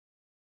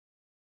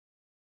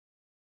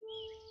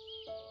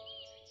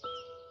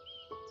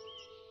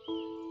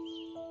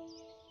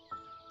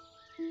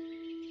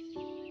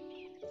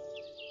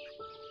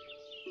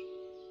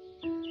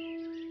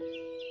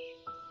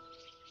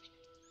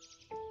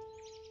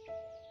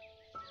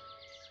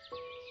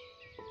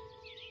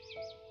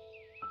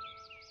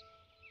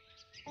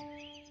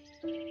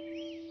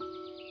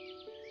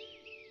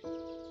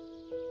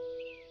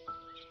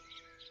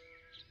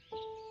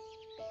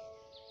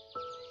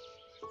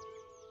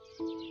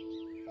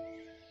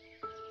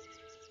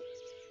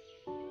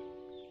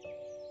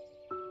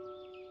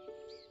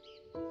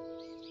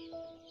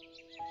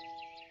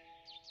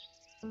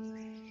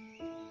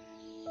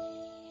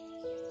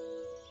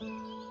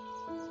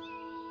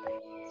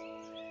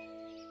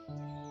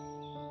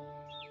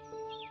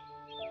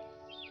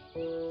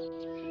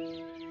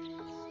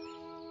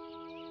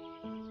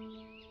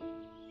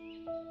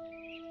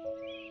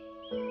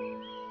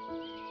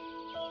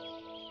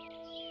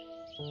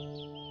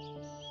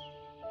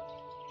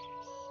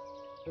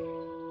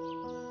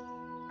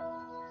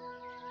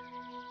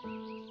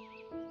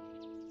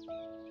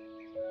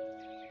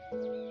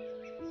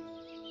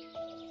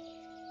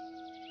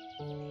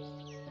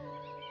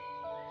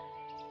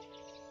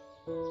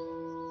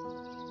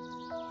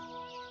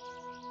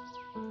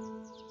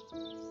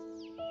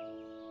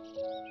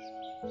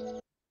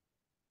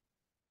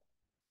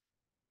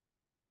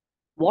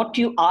What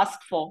you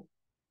ask for,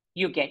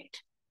 you get.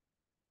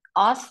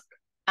 Ask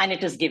and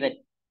it is given.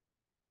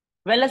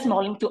 Wellness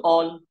morning to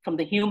all from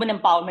the Human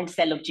Empowerment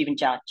Cell of Jeevan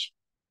Charge.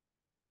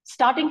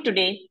 Starting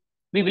today,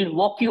 we will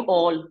walk you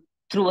all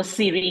through a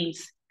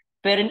series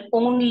wherein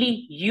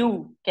only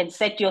you can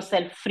set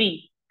yourself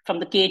free from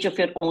the cage of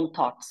your own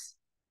thoughts.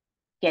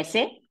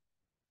 Kaise?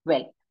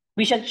 Well,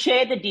 we shall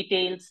share the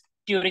details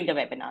during the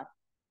webinar.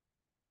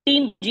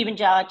 Team Jeevan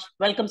Charge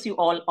welcomes you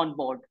all on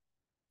board.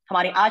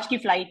 हमारी आज की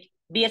flight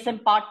BSM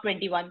part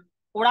 21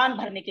 उड़ान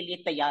भरने के लिए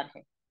तैयार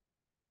है।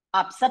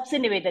 आप सबसे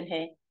निवेदन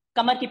है,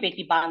 कमर की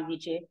पेटी बांध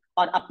लीजिए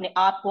और अपने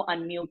आप को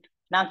अनम्यूट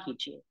ना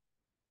कीजिए।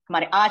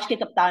 हमारे आज के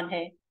कप्तान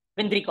है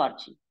विंद्री Kaur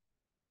ji.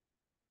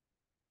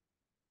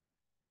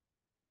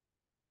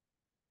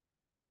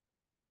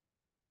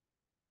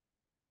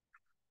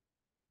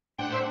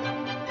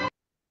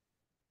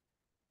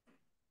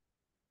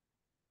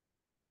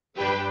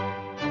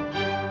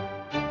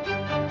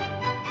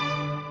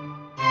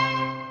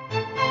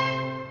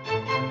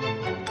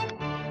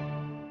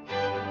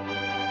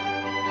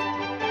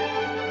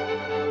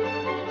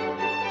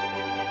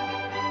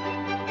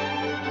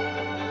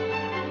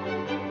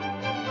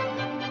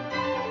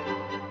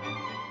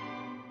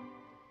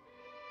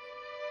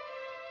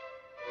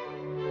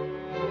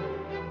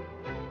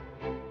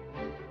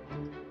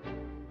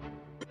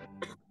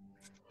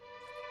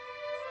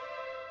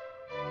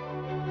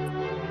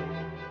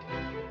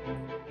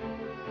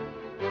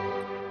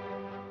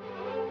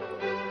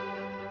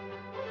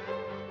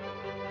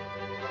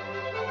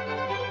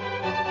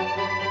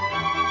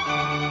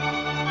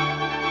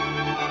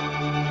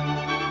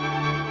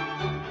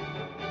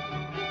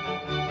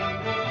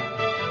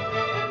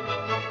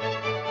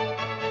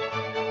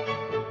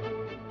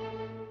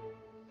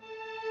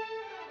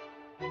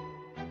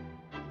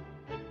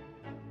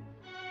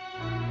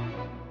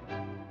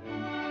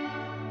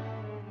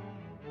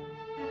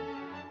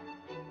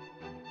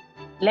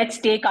 Let's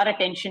take our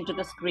attention to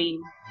the screen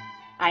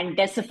and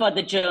decipher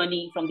the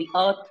journey from the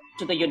earth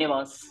to the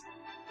universe.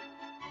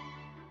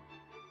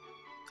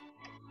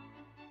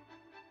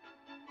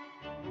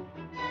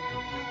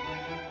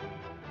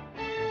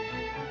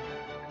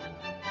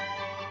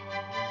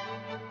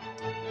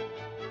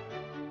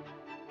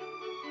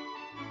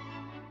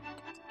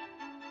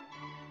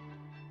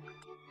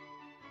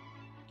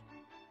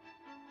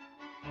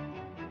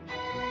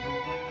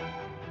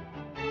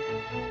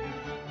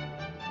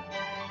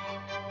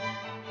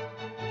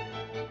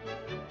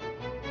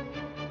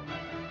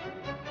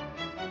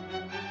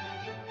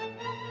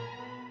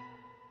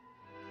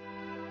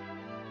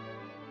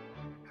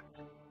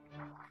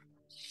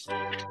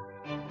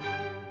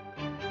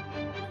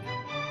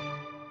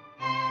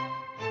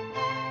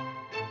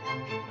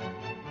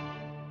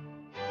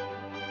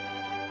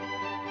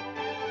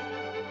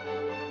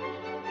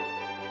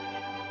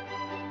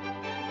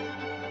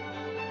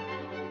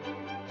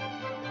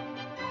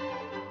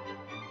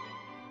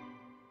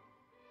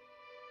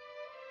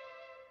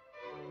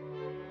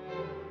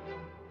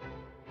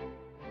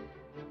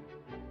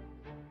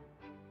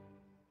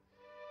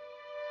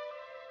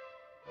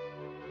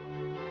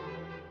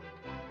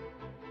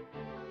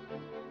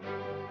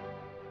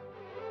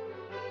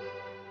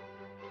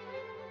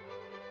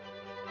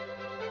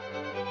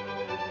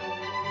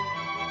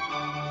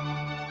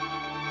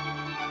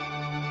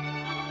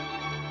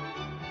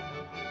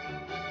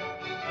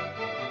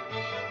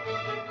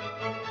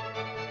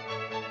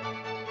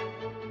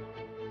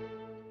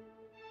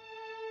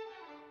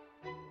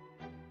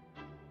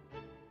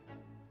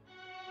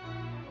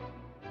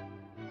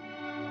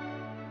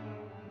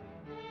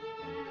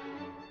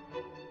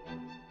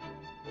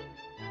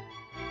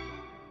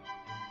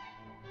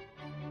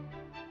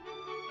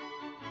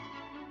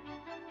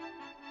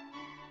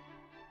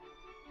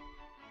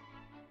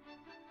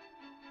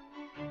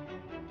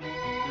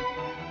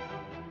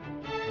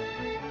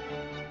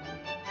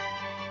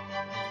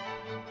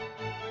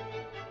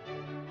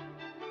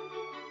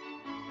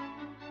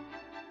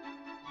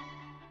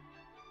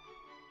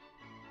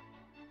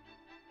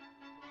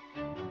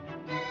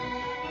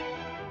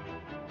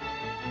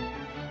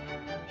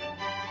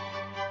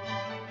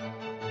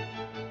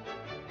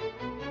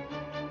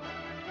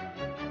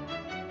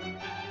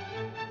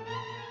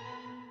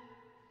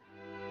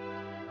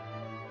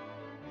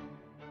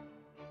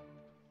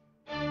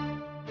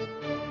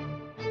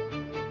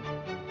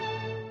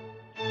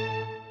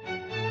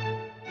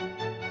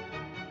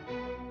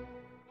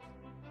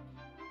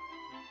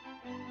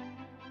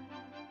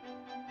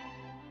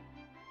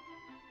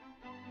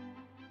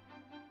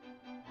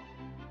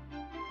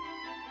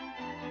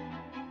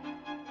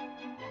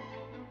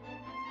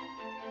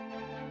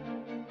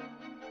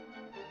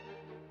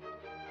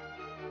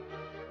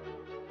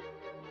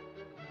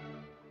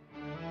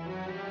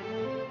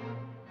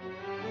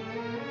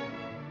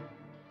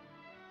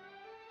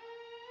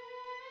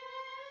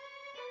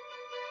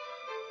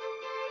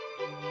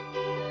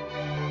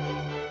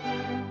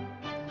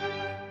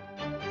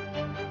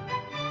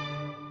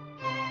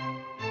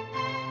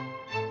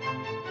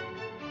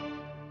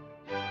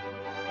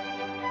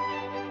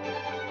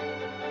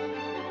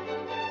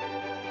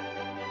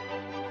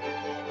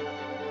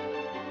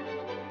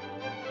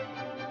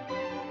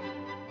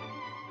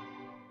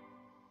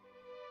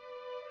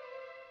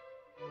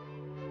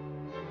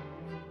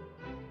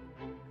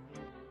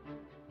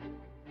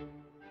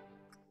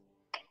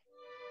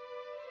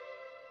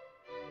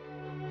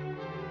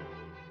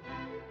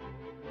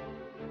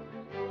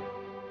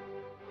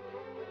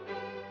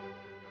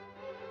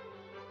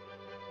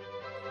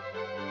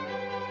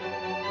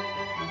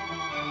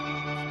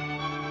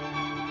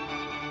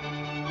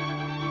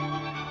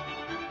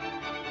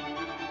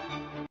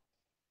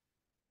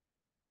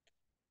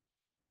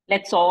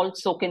 Let's all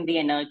soak in the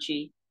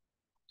energy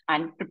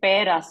and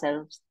prepare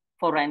ourselves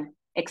for an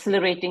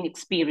exhilarating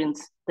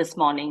experience this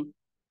morning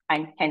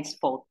and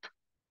henceforth.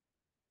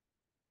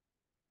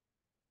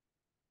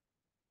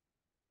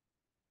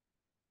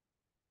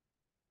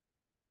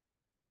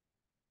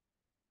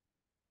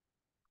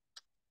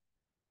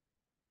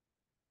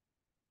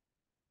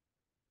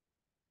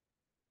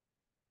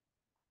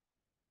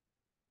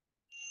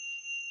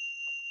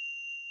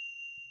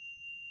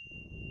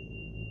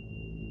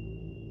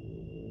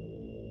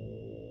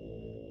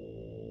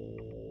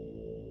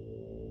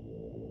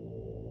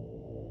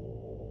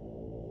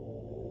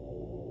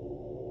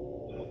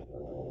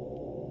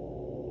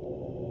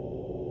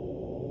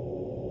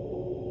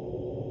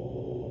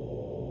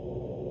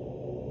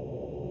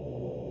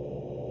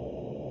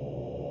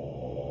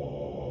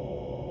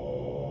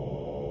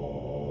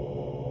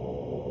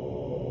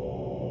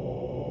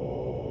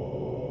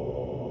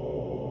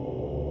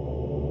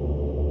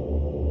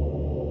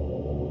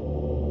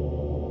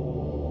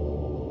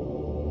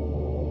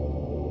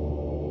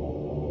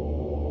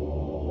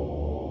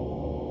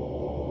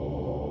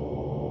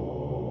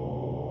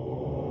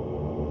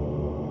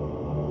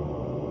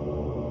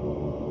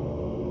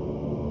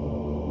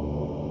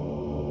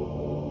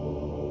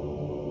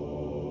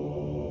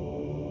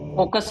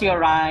 Focus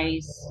your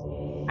eyes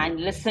and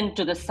listen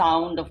to the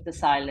sound of the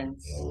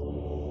silence.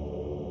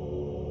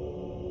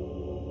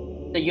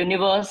 The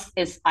universe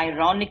is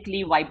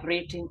ironically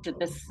vibrating to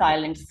this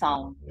silent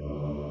sound.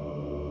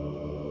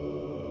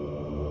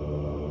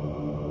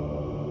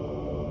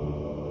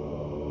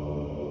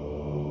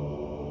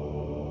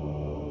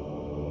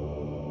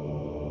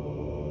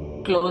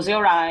 Close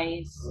your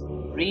eyes,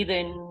 breathe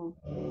in,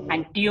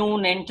 and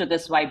tune into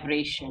this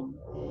vibration.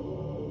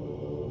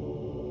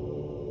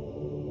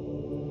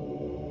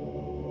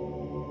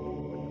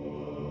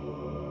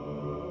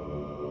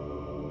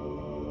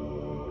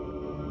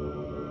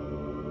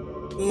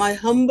 My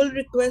humble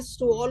request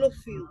to all of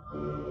you,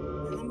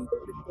 my humble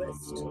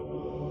request,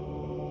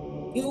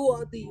 you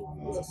are the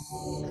universe.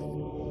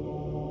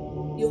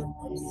 You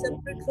are not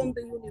separate from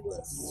the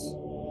universe.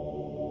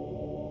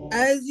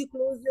 As you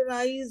close your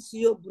eyes,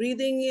 you're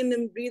breathing in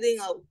and breathing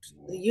out.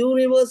 The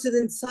universe is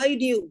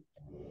inside you.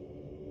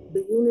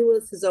 The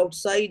universe is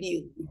outside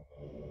you.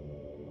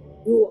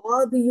 You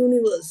are the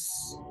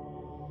universe.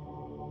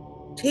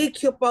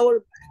 Take your power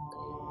back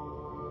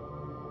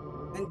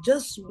and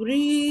just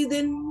breathe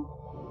in,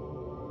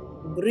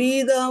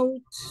 breathe out.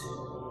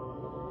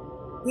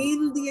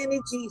 Feel the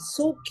energy.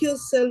 Soak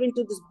yourself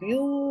into this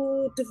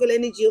beautiful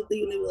energy of the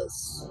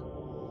universe.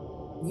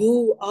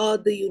 You are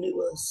the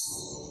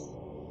universe.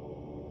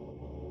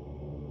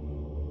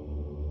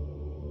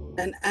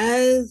 And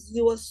as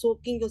you are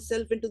soaking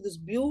yourself into this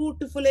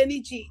beautiful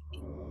energy,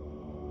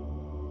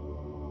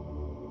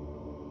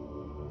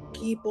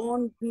 keep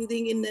on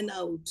breathing in and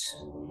out.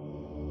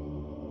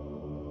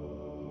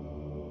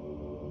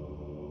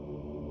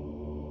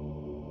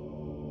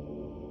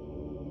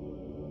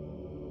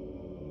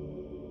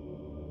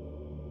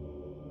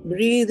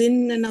 Breathe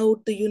in and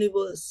out the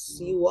universe.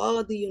 You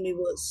are the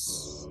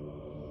universe.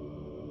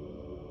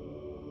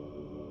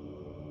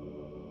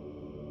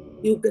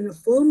 You can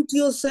affirm to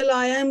yourself,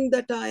 I am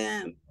that I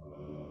am.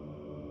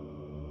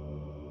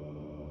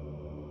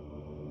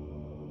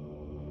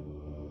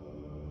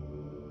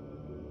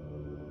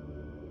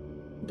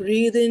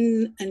 Breathe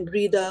in and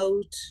breathe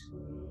out.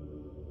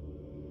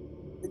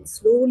 And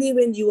slowly,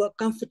 when you are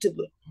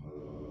comfortable,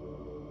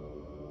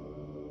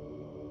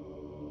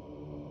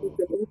 you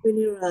can open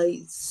your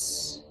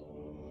eyes.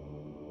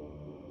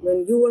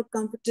 When you are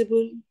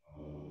comfortable,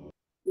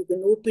 you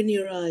can open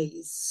your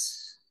eyes.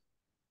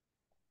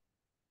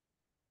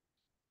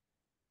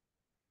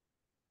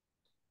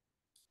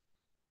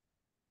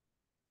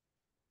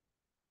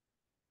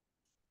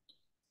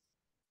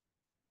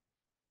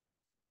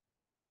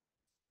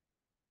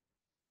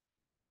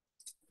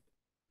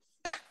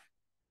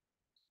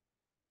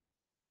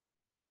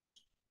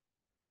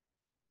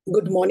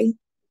 Good morning.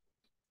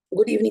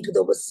 Good evening to the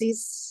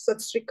overseas.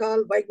 Sat Sri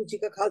Akal, Vaheguru Ji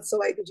Ka Khalsa,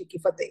 Vaheguru Ji Ki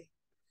Fateh.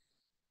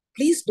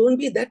 Please don't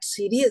be that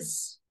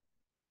serious.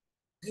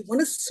 I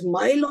want a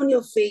smile on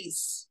your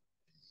face.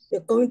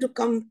 You're going to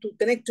come to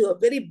connect to a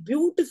very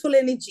beautiful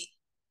energy.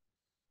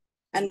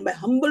 And my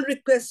humble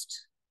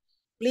request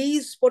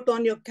please put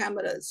on your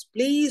cameras.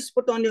 Please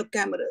put on your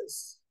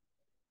cameras.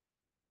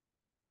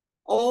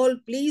 All,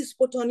 please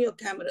put on your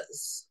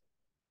cameras.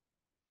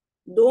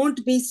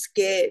 Don't be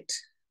scared.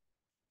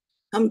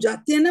 हम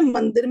जाते हैं ना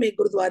मंदिर में,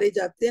 गुरुद्वारे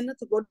जाते हैं ना,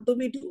 तो what do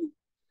we do?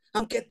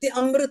 हम कहते हैं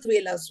अमृत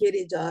वेला,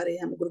 सवेरे जा रहे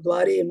हैं हम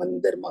गुरुद्वारे,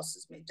 मंदिर,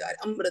 मॉस्क में जा रहे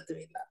हैं, अमृत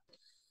वेला।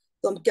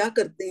 तो हम क्या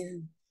करते हैं?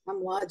 हम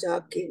वहां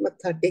जाके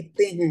मत्था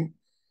टेकते हैं,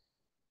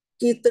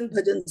 कीर्तन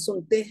भजन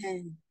सुनते हैं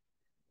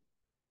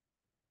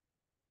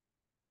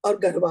और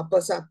घर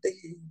वापस आते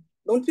हैं।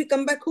 Don't we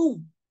come back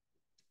home?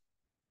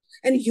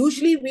 And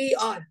usually we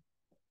are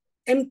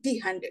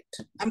empty-handed.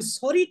 I'm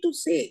sorry to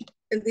say,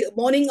 in the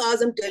morning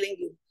hours I'm telling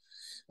you,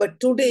 but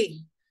today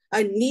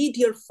I need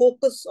your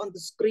focus on the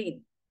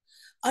screen.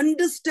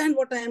 Understand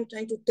what I am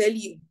trying to tell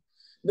you,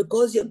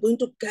 because you're going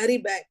to carry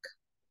back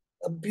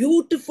a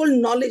beautiful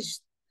knowledge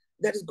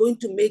that is going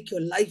to make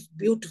your life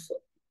beautiful.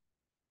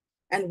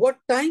 And what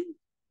time?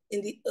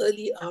 In the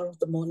early hour of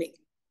the morning,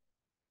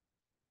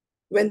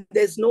 when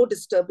there's no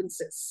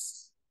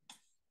disturbances.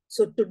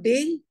 So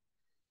today,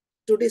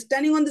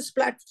 standing on this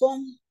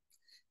platform,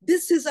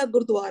 this is our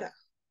Gurdwara.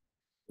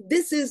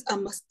 This is our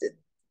masjid.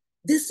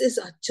 This is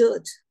our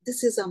church.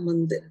 This is our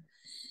mandir.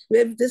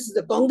 Where this is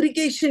the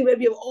congregation where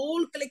we have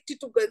all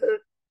collected together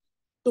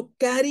to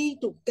carry,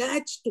 to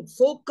catch, to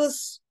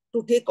focus,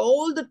 to take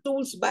all the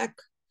tools back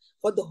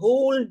for the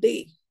whole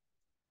day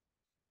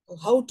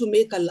of how to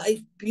make our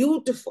life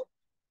beautiful.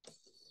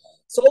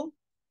 So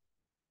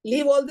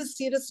leave all this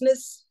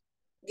seriousness.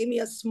 Give me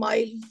a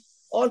smile.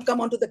 All come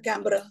onto the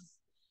camera.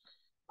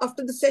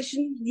 After the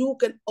session, you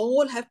can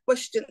all have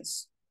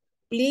questions.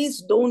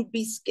 Please don't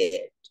be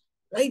scared.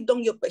 Write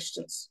down your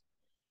questions.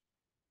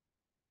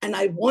 And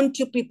I want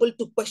you people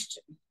to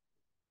question.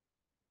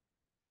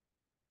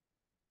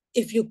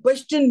 If you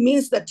question,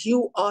 means that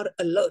you are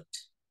alert.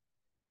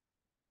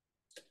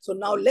 So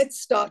now let's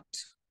start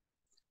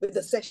with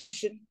the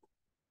session.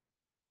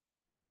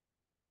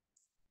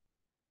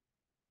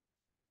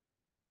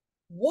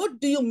 What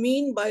do you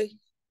mean by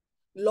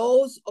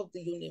laws of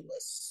the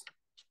universe?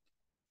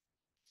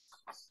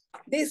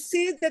 They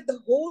say that the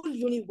whole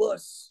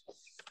universe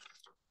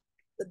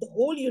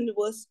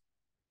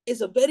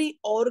is a very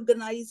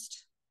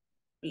organized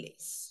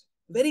place,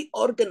 very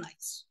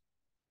organized.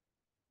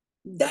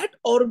 That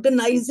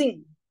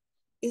organizing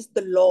is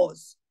the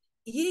laws.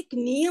 ये एक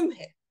नियम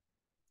है.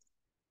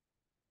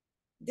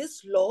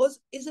 This laws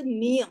is a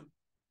niyam,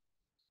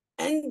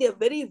 and they're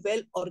very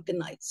well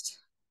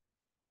organized.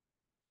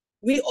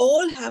 We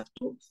all have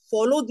to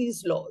follow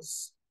these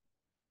laws.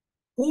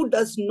 Who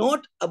does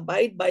not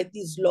abide by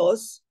these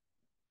laws,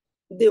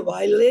 they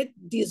violate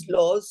these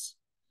laws,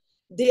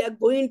 they are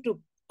going to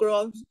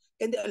cross,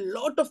 and there are a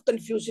lot of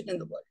confusion in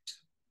the world.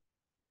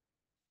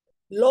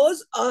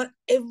 Laws are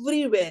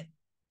everywhere.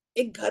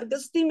 एक घर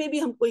गृहस्थी में भी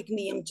हमको एक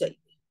नियम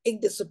चाहिए, एक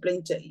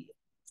डिसिप्लिन चाहिए,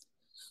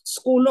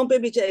 स्कूलों पे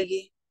भी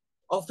चाहिए,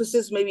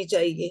 ऑफिसेस में भी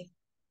चाहिए,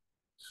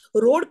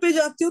 रोड पे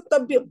जाते हो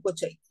तब भी हमको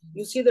चाहिए.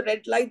 You see the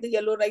red light, the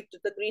yellow light,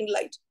 the green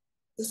light.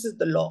 This is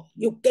the law.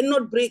 You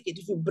cannot break it.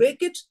 If you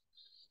break it,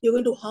 you're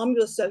going to harm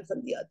yourself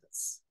and the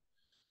others.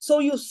 So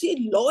you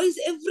see, law is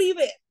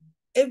everywhere.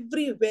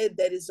 Everywhere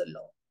there is a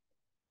law.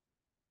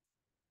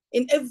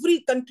 In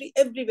every country,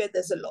 everywhere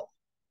there's a law.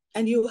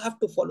 And you have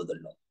to follow the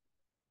law.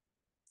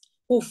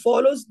 Who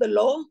follows the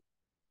law,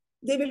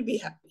 they will be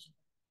happy.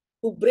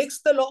 Who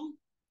breaks the law,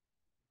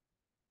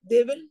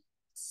 they will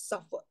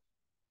suffer.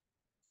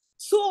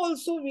 So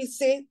also we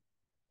say,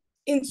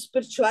 in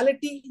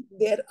spirituality,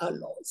 there are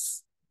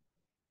laws.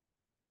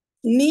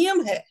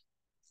 Niyam hai.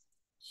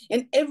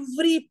 In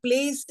every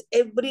place,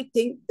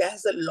 everything,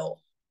 there's a law.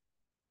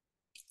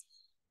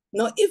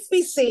 Now, if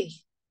we say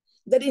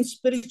that in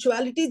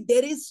spirituality,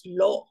 there is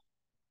law,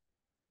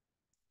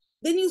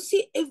 then you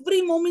see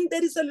every moment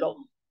there is a law.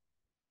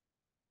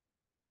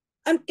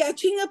 I'm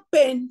catching a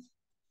pen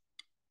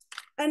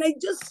and I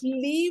just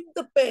leave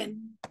the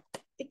pen,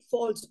 it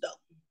falls down.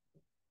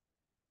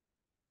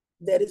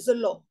 There is a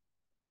law.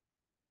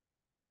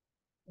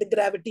 The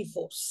gravity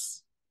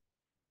force.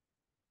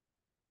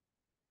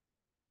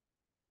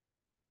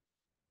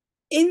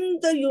 In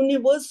the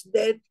universe,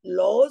 there are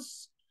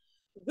laws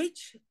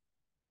which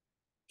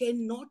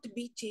cannot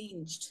be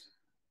changed.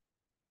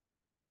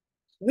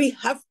 We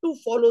have to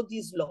follow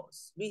these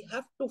laws. We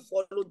have to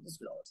follow these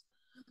laws.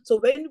 So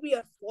when we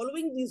are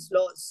following these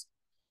laws,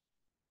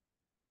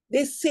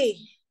 they say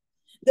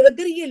that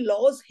agar ye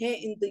laws hai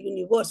in the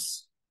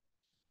universe,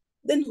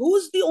 then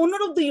who's the owner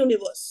of the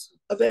universe?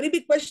 A very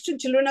big question.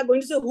 Children are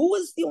going to say, who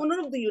is the owner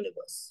of the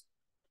universe?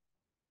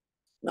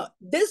 Now,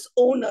 this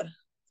owner,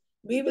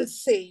 we will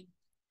say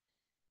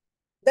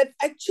that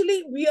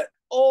actually we are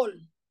all,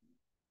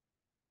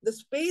 the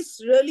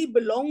space really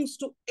belongs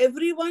to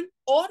everyone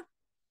or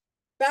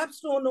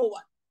perhaps to no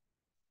one.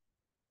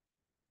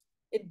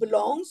 It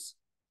belongs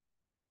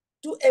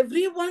to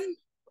everyone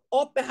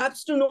or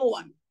perhaps to no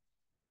one.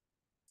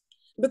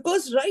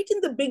 Because right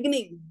in the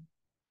beginning,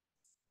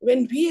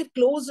 when we had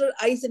closed our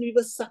eyes and we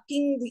were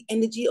sucking the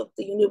energy of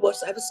the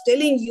universe, I was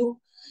telling you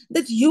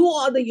that you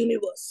are the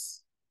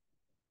universe.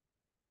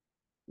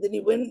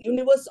 The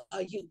universe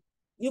are you.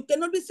 You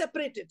cannot be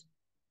separated.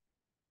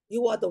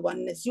 You are the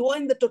oneness. You are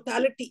in the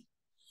totality.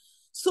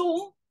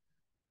 So,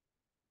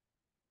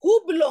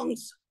 who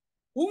belongs?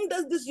 Whom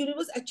does this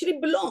universe actually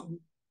belong?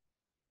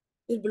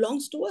 It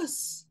belongs to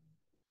us.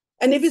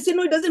 And if you say,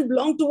 no, it doesn't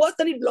belong to us,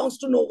 then it belongs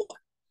to no one.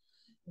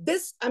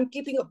 This, I'm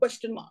keeping a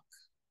question mark.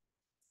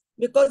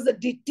 Because the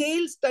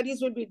detailed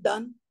studies will be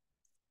done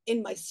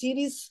in my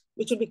series,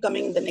 which will be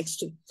coming in the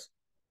next week.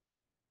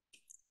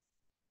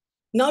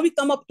 Now we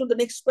come up to the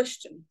next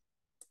question.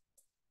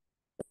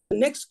 The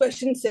next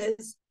question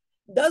says,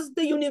 does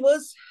the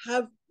universe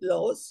have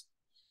laws?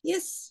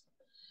 Yes.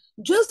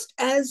 Just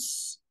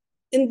as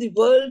in the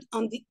world,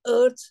 on the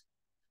earth,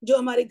 जो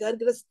हमारे घर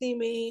गृहस्थी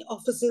में,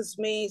 offices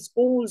में,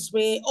 schools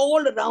में,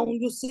 all around,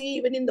 you see,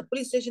 even in the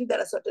police station, there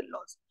are certain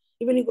laws.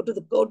 Even you go to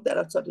the court, there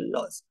are certain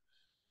laws.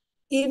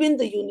 Even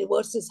the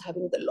universe is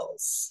having the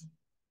laws.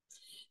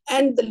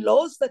 And the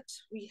laws that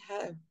we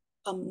have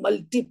are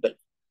multiple.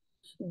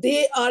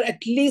 They are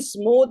at least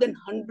more than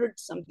 100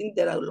 something,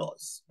 there are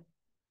laws.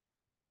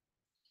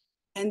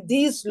 And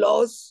these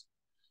laws,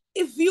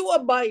 if you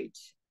abide,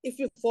 if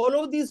you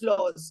follow these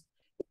laws,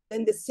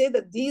 then they say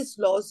that these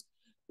laws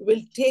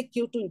will take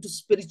you into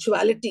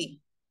spirituality.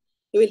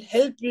 It will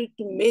help you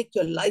to make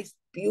your life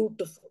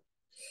beautiful.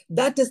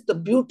 That is the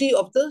beauty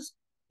of the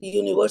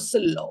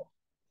universal law.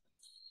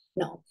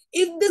 Now,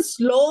 if this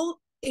law,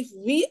 if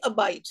we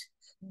abide,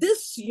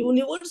 this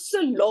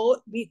universal law,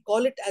 we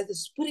call it as the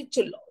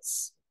spiritual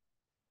laws.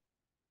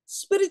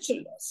 Spiritual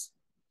laws.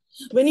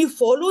 When you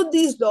follow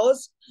these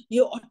laws,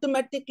 you're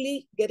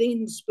automatically getting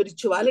into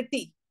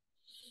spirituality.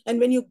 And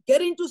when you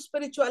get into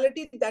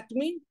spirituality, that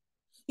means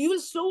you will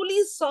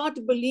slowly start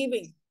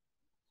believing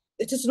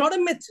it is not a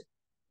myth.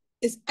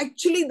 It's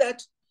actually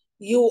that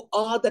you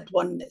are that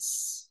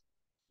oneness.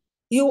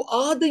 You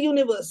are the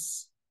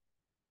universe.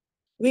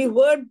 We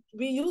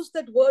use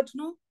that word,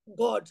 no?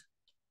 God.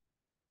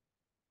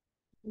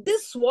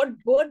 This word,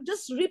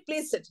 just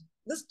replace it.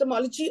 This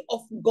etymology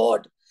of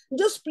God,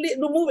 just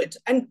remove it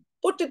and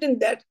put it in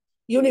that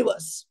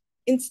universe.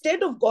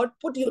 Instead of God,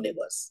 put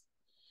universe.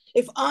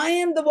 If I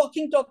am the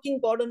walking, talking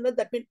God on earth,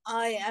 that means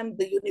I am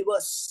the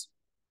universe.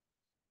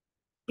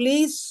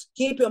 Please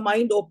keep your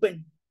mind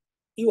open.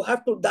 You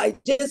have to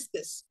digest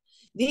this.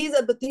 These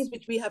are the things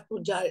which we have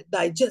to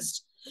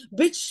digest,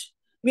 which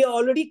we are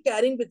already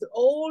carrying with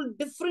all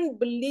different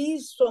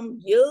beliefs from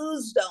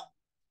years down.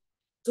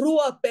 Through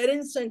our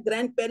parents and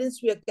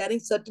grandparents, we are carrying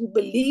certain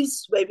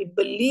beliefs where we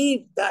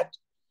believe that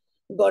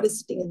God is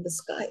sitting in the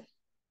sky.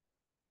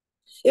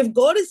 If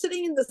God is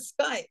sitting in the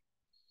sky,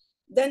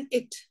 then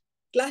it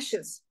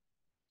clashes.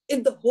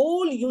 If the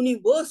whole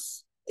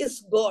universe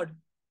is God,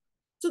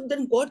 so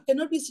then God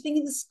cannot be sitting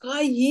in the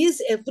sky. He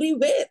is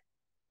everywhere.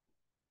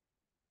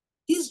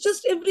 He's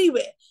just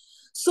everywhere.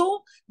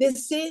 So they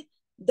say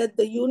that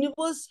the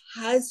universe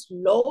has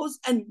laws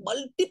and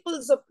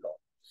multiples of laws.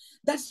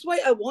 That's why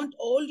I want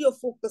all your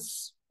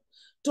focus.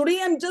 Today,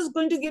 I'm just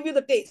going to give you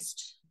the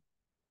taste.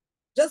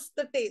 Just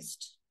the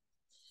taste.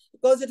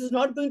 Because it is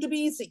not going to be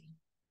easy.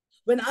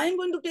 When I'm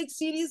going to take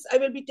series, I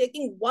will be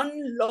taking one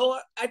law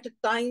at a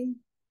time.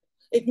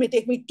 It may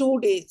take me 2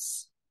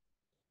 days.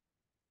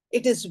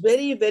 It is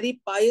very,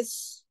 very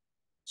pious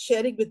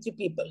sharing with you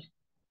people.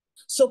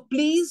 So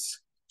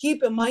please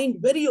keep your mind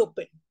very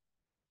open.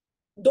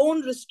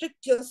 Don't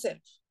restrict yourself.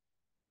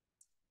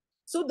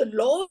 So the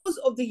laws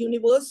of the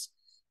universe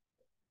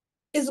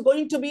is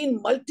going to be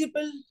in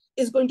multiple,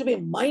 is going to be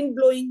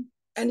mind-blowing,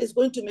 and is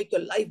going to make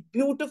your life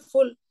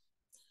beautiful.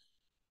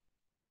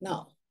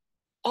 Now,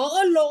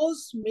 are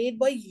laws made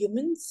by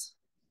humans?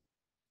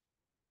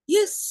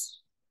 Yes,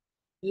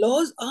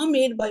 laws are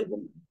made by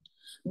women,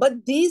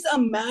 but these are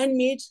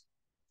man-made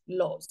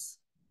laws.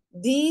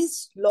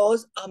 These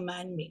laws are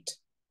man-made.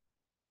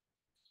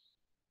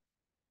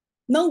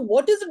 Now,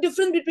 what is the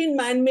difference between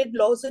man-made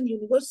laws and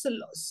universal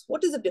laws?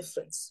 What is the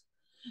difference?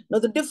 Now,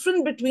 the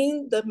difference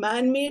between the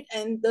man-made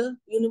and the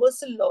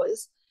universal law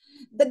is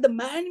that the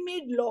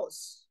man-made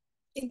laws,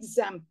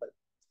 example,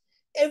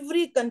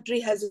 every country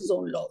has its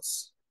own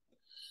laws.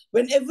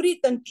 When every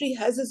country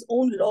has its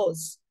own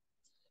laws,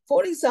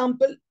 for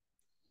example,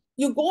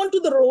 you go onto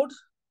the road,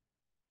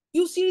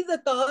 you see the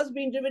cars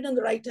being driven on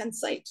the right-hand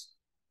side.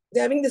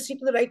 They're having the seat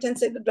on the right-hand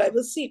side, the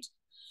driver's seat.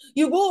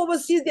 You go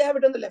overseas, they have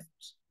it on the left.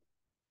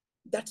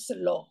 That's the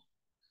law.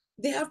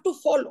 They have to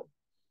follow.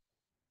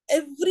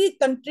 Every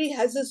country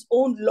has its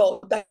own law.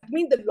 That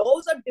means the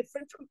laws are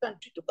different from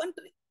country to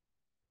country.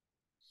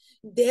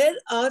 There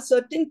are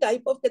certain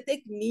type of कहते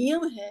एक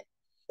नियम है,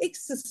 एक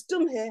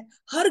system है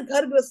हर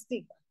घर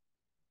गृहस्थी का.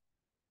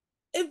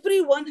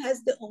 Everyone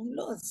has their own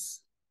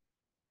laws.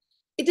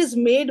 It is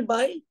made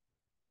by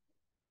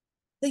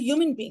the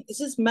human being.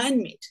 This is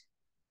man-made.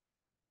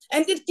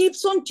 And it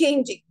keeps on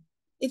changing.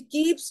 It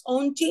keeps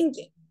on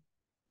changing.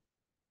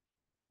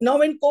 Now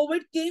when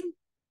COVID came,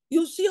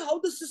 you see how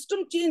the system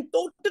changed,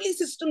 totally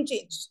system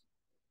changed.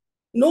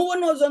 No one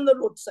was on the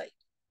roadside.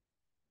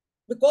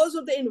 Because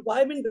of the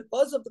environment,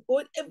 because of the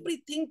COVID,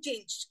 everything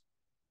changed.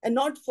 And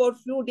not for a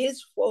few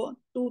days, for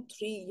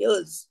 2-3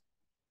 years.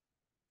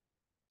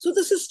 So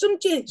the system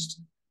changed.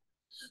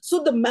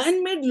 So the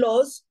man-made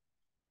laws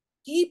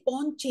keep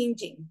on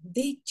changing.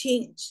 They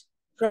change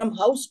from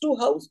house to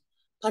house,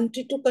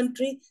 country to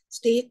country,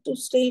 state to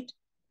state.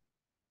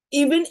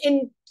 Even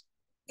in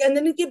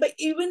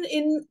even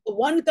in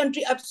one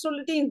country,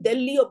 absolutely in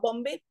Delhi or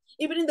Bombay,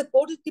 even in the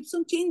court, it keeps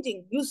on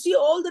changing. You see,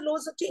 all the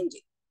laws are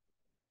changing.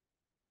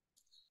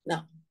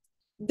 Now,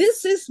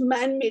 this is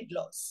man-made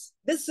laws.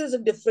 This is a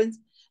difference.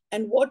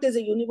 And what is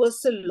a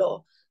universal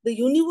law? The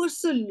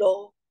universal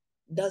law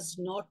does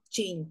not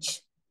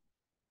change.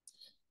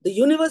 The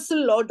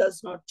universal law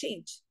does not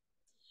change.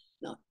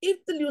 Now, if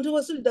the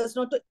universal does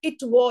not,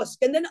 it was.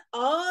 And then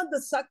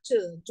the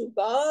structure,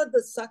 Juga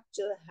the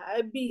structure,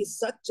 happy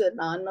structure,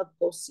 Nanak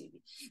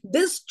Kosivi.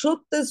 This truth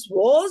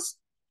was,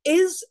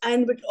 is,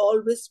 and will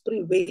always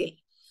prevail.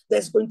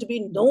 There's going to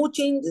be no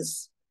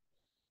changes.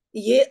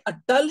 Ye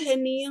atal hai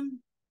niyam.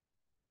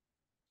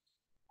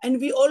 And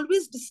we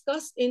always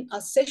discuss in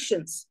our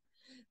sessions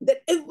that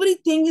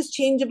everything is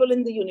changeable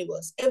in the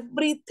universe.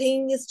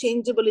 Everything is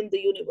changeable in the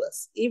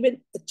universe.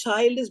 Even a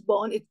child is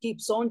born, it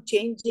keeps on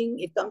changing.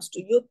 It comes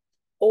to youth,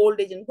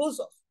 old age, and goes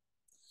off.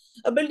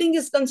 A building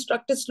is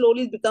constructed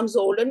slowly, it becomes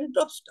old and it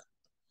drops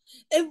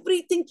down.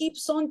 Everything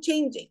keeps on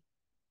changing.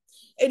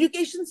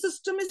 Education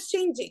system is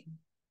changing.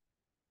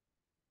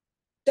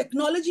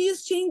 Technology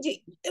is changing.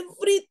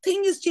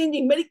 Everything is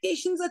changing.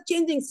 Medications are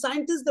changing.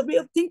 Scientists, the way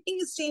of thinking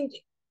is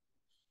changing.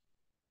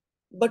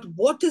 But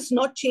what is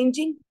not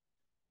changing?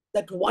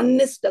 That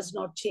oneness does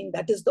not change.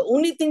 That is the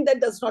only thing that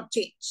does not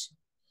change.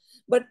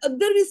 But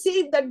अगर we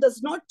say that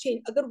does not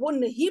change, अगर वो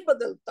नहीं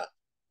बदलता,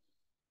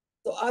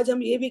 तो आज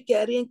हम ये भी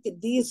कह रहे हैं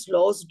कि these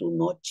laws do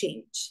not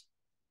change.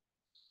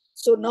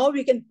 So now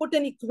we can put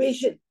an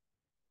equation.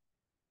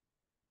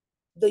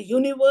 The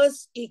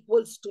universe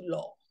equals to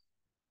law.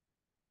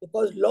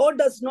 Because law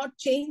does not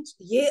change.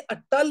 ये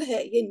अटल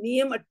है, ये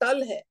नियम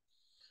अटल है.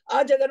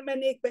 आज अगर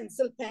मैंने एक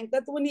पेंसिल फेंका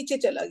तो वो नीचे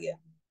चला गया.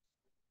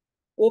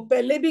 वो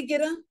पहले भी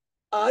गिरा,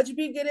 आज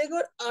भी गिरेगा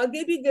और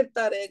आगे भी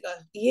गिरता रहेगा.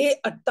 ये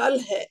अटल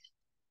है.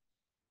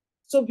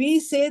 So we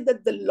say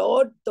that the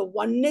Lord, the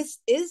oneness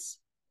is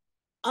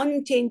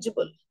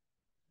unchangeable.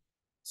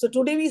 So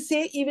today we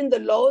say even the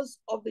laws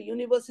of the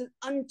universe is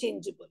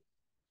unchangeable.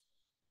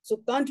 So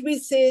can't we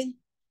say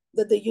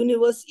that the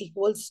universe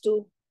equals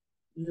to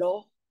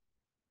law?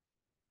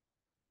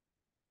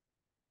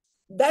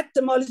 That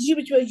terminology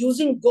which we are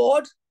using,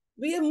 God,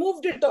 we have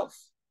moved it off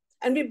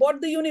and we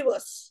bought the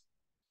universe.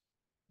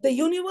 The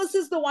universe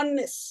is the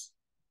oneness.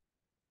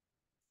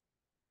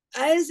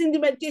 As in the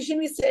meditation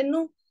we said,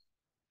 no,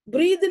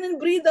 breathe in and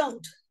breathe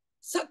out.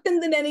 Suck in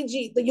the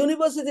energy. The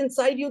universe is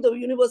inside you. The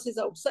universe is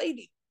outside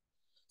you.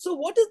 So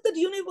what is the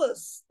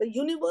universe? The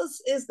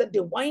universe is the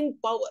divine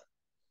power.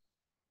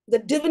 The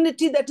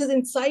divinity that is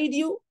inside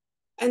you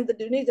and the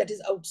divinity that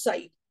is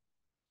outside.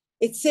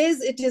 It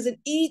says it is in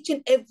each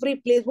and every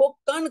place. वो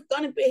कण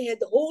कण पे है.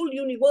 The whole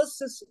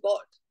universe is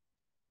God.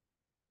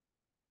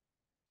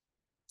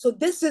 So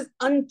this is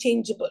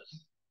unchangeable.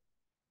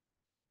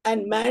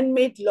 And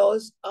man-made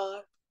laws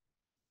are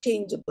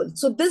changeable.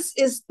 So this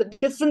is the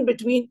difference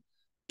between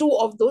two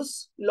of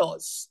those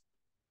laws.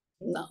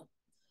 Now,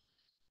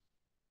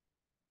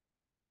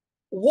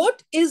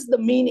 what is the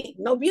meaning?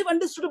 Now we have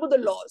understood about the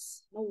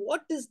laws. Now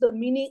what is the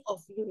meaning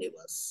of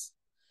universe?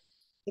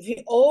 If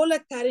you all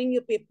are carrying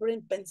your paper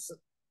and pencil,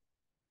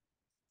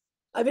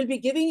 I will be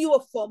giving you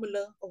a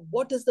formula of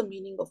what is the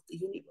meaning of the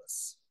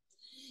universe.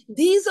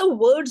 These are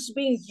words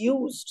being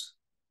used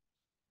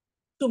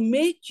to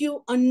make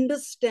you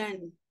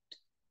understand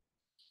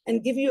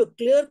and give you a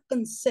clear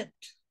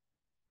concept.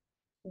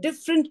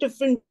 Different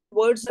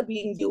words are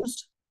being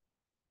used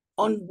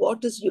on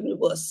what is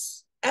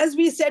universe. As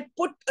we said,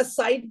 put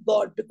aside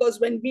God, because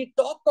when we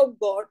talk of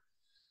God,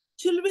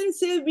 children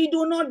say we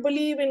do not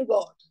believe in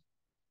God.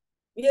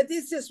 We are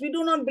atheists, we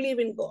do not believe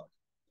in God.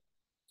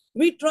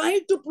 We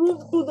try to prove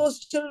to those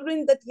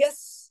children that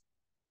yes,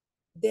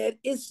 there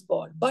is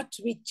God, but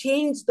we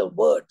change the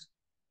word.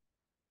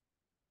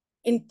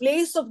 In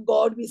place of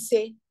God, we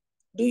say,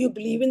 do you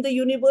believe in the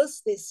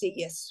universe? They say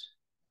yes.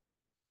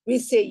 We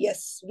say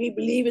yes, we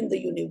believe in the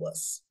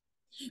universe.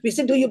 We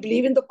say, do you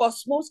believe in the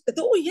cosmos? They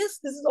say, oh yes,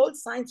 this is all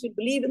science, we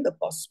believe in the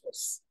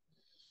cosmos.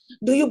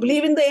 Do you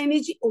believe in the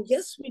energy? Oh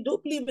yes, we do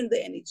believe in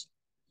the energy.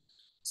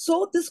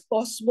 So this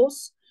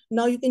cosmos,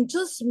 now you can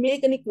just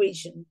make an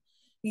equation.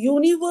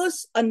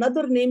 Universe,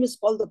 another name is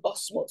called the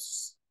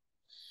cosmos.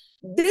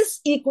 This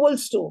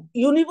equals to,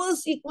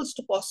 universe equals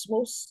to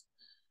cosmos.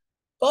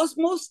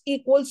 Cosmos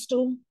equals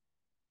to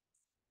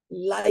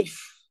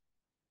life.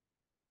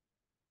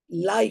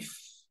 Life.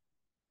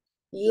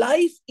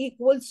 Life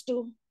equals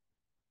to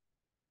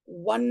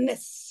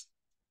oneness.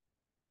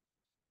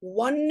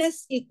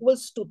 Oneness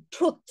equals to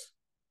truth.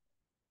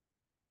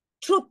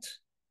 Truth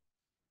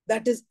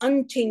that is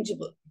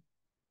unchangeable.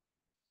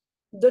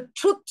 The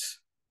truth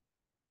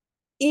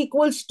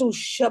equals to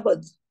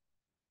Shabad,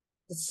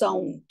 the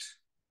sound.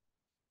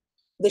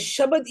 The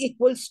Shabad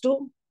equals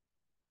to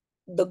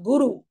the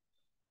Guru.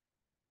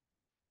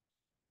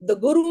 The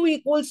Guru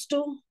equals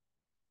to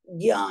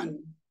Gyan.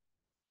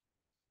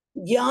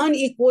 Gyan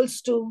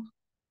equals to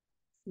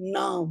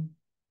Naam.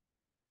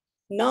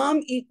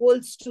 Naam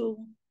equals to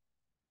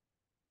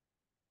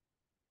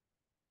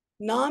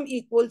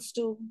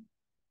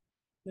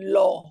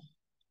law.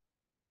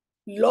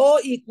 Law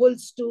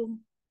equals to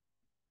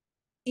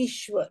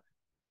Ishwar,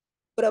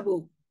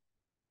 Prabhu.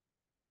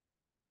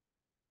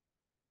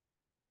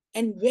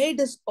 And where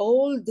does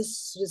all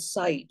this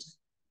reside?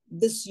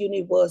 This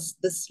universe,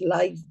 this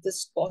life,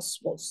 this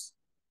cosmos?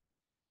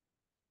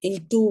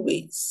 In two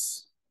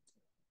ways.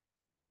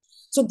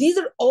 So these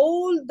are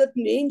all the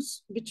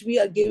names which we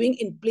are giving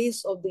in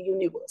place of the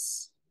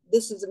universe.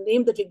 This is a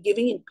name that we're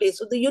giving in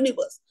place of the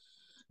universe.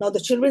 Now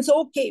the children say,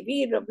 okay,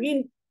 we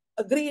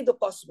agree in the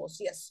cosmos.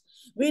 Yes,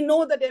 we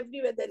know that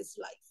everywhere there is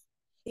life.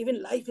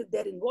 Even life is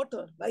there in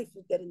water, life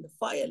is there in the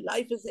fire,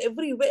 life is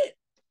everywhere.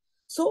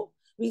 So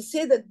we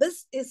say that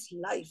this is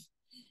life.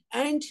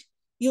 And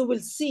you will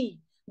see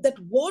that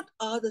what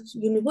are the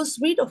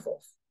universe made of?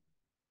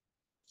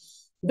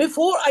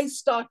 Before I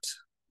start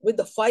with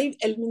the 5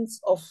 elements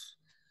of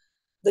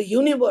the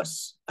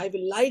universe, I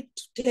would like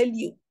to tell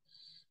you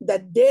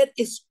that there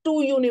is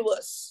 2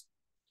 universes.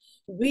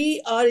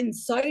 We are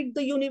inside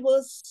the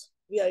universe,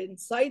 we are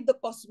inside the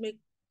cosmic,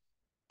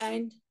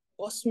 and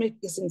cosmic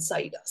is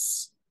inside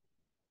us.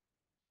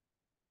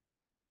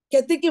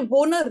 कहते कि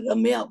वो ना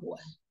रमया हुआ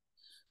है,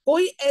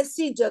 कोई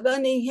ऐसी जगह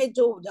नहीं है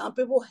जो जहां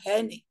पे वो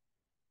है नहीं.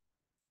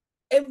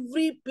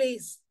 Every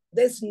place,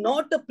 there's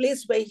not a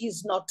place where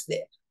he's not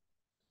there.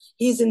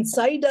 He's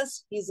inside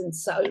us, he's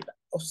inside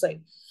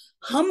outside.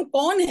 हम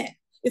कौन है?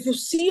 If you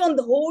see on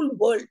the whole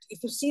world,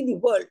 if you see the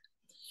world,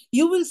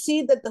 you will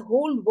see that the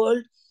whole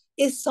world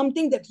is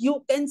something that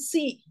you can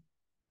see.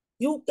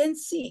 You can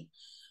see.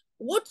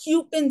 What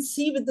you can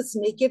see with this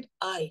naked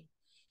eye,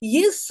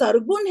 ये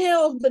सरगुण है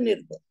of the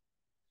निर्गुण.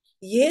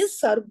 ये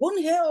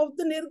सरगुण है of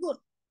the निर्गुण.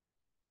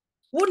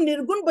 वो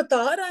निर्गुण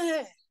बता रहा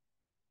है,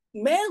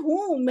 मैं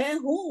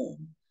हूं.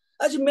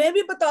 आज मैं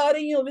भी बता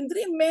रही हूँ,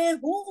 विंद्री, मैं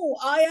हूं.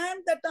 I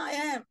am that I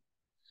am.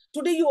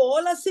 Today you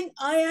all are saying,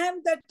 I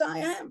am that I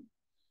am.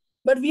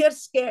 But we are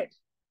scared.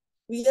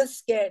 We are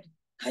scared.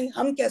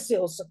 हम कैसे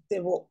हो सकते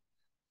वो?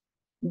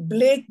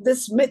 Break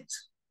this myth.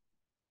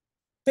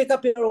 Pick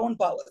up your own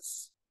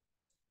powers.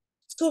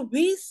 So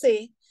we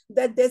say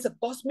that there's a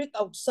cosmic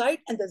outside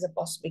and there's a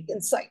cosmic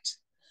inside.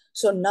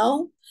 So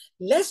now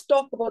let's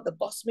talk about the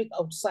cosmic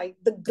outside,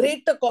 the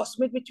greater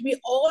cosmic which we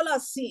all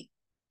are seeing.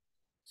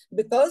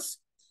 Because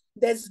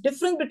there's a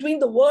difference between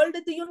the world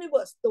and the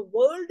universe. The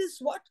world is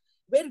what?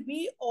 Where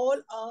we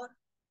all are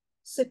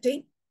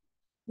sitting.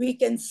 We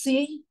can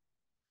see,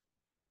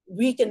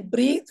 we can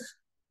breathe.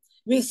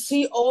 We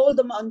see all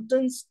the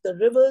mountains, the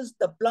rivers,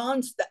 the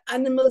plants, the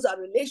animals, our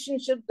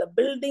relationship, the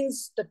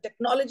buildings, the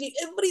technology,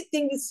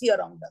 everything we see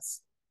around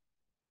us.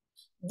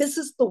 This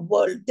is the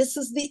world. This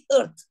is the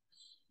earth.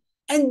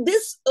 And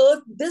this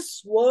earth,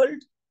 this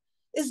world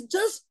is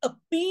just a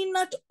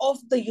peanut of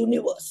the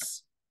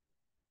universe.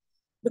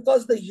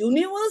 Because the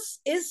universe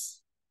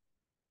is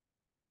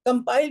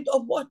compiled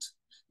of what?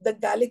 The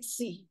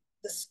galaxy,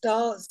 the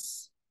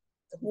stars,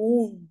 the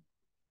moon,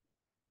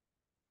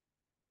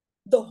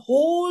 the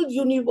whole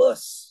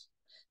universe.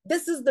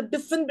 This is the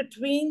difference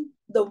between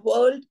the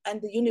world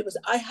and the universe.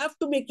 I have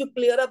to make you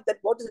clear up that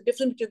what is the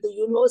difference between the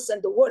universe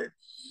and the world.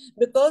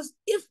 Because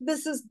if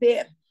this is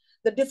there,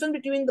 the difference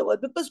between the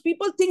world, because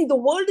people think the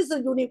world is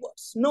a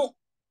universe. No.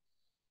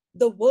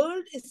 The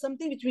world is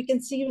something which we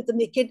can see with the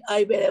naked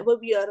eye wherever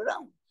we are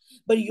around.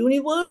 But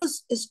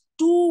universe is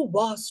too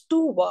vast,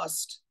 too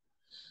vast.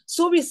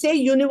 So we say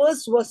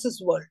universe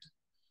versus world.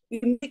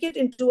 We make it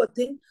into a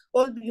thing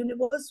called the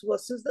universe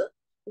versus the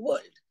world.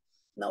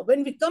 Now,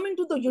 when we come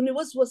into the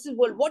universe versus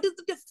world, what is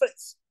the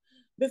difference?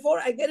 Before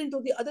I get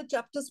into the other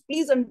chapters,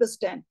 please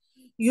understand.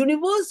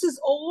 Universe is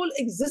all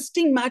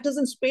existing matters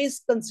in space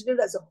considered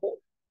as a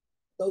whole.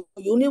 The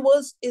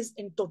universe is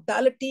in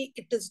totality,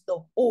 it is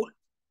the whole.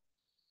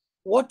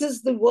 What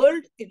is the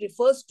world? It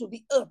refers to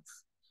the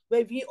earth,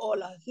 where we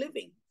all are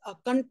living, our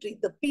country,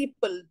 the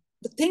people,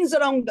 the things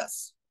around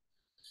us.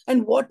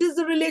 And what is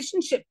the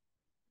relationship?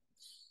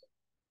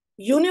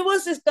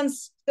 Universe is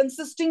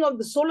consisting of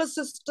the solar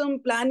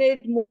system,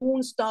 planet,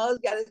 moon, stars,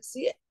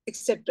 galaxy,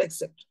 etc.,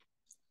 etc.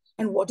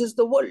 And what is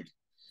the world?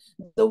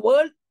 The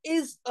world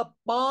is a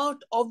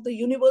part of the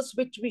universe,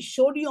 which we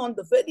showed you on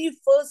the very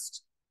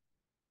first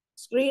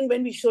screen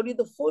when we showed you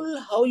the full,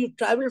 how you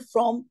travel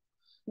from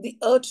the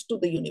earth to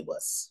the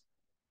universe.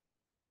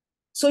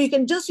 So you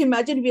can just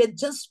imagine we are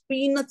just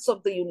peanuts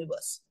of the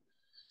universe.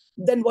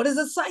 Then what is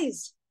the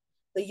size?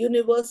 The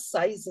universe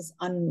size is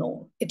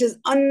unknown. It is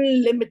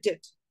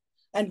unlimited.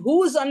 And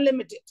who is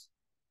unlimited?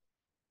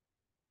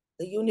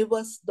 The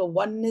universe, the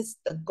oneness,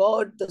 the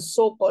God, the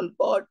so-called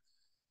God,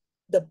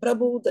 the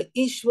Prabhu, the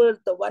Ishwar,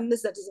 the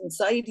oneness that is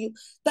inside you,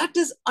 that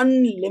is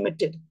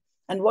unlimited.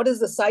 And what is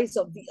the size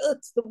of the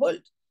earth, the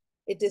world?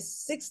 It is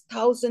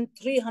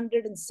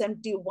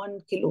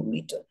 6,371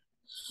 kilometers.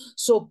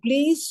 So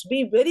please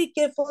be very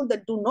careful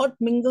that do not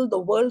mingle the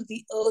world,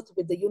 the earth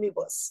with the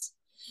universe.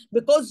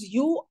 Because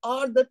you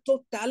are the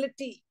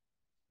totality.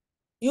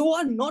 You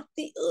are not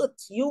the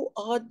earth. You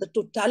are the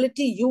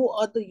totality. You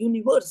are the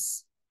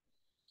universe.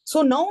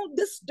 So now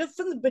this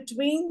difference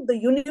between the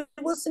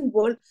universe and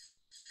world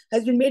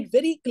has been made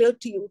very clear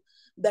to you,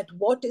 that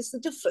what is the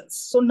difference.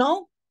 So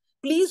now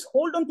please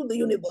hold on to the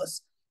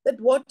universe, that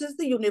what is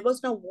the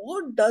universe. Now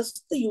what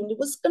does the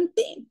universe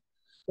contain?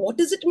 What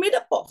is it made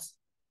up of?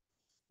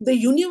 The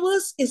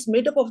universe is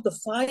made up of the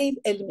 5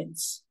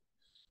 elements.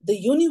 The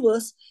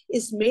universe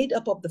is made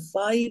up of the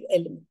 5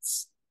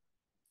 elements.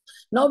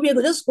 Now we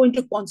are just going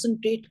to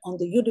concentrate on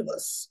the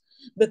universe,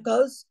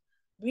 because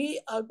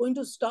we are going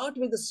to start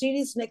with the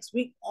series next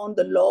week on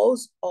the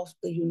laws of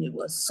the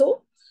universe.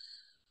 So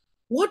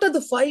what are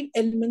the 5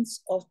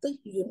 elements of the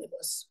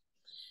universe?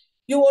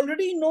 You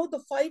already know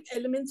the 5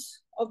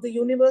 elements of the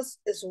universe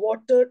is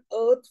water,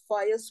 earth,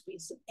 fire,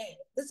 space, and air.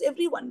 This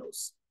everyone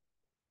knows.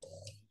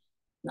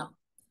 Now,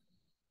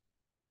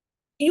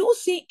 you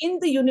see in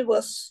the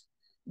universe,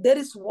 there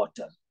is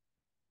water.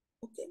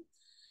 Okay.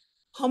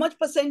 How much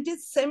percentage?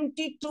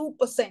 72%.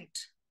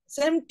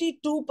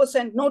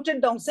 72%. Note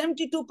it down.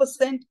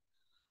 72%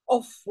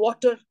 of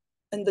water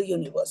in the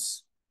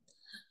universe.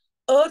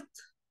 Earth,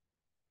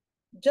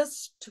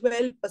 just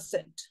 12%.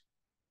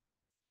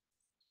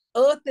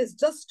 Earth is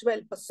just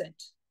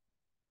 12%.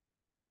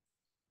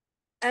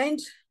 And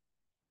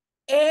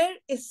air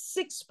is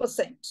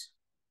 6%.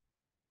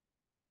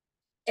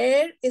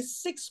 Air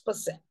is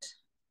 6%.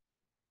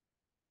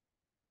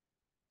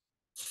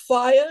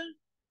 Fire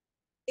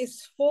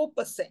is 4%.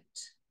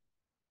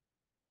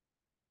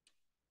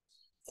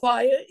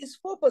 Fire is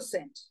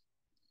 4%.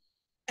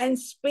 And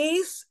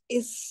space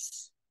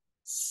is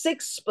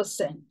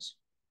 6%.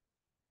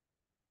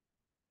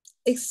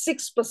 It's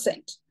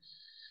 6%.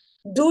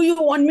 Do you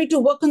want me to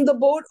work on the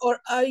board, or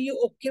are you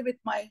okay with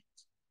my...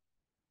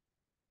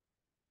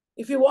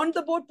 If you want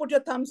the board, put your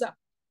thumbs up.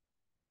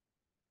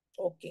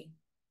 Okay.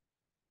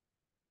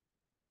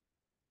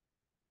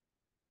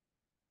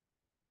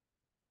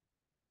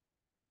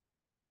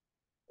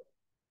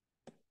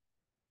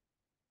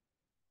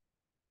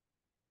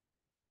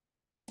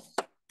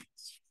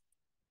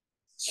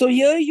 So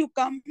here you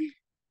come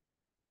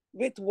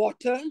with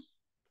water,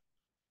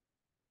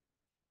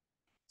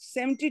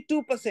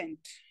 72%.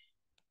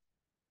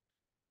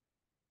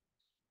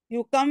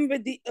 You come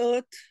with the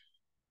earth,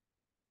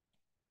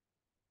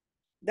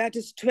 that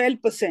is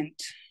 12%.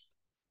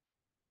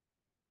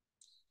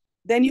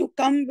 Then you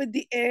come with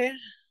the air,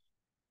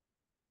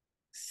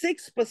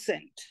 6%.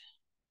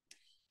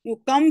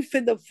 You come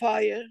with the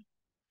fire,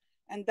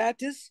 and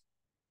that is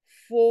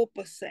 4%.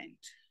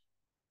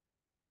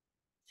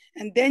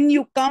 And then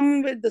you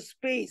come with the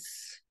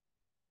space.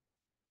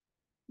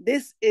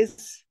 This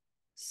is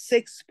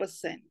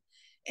 6%.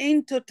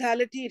 In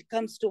totality, it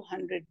comes to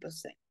 100%.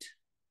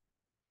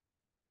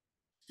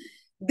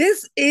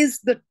 This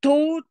is the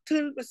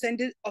total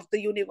percentage of the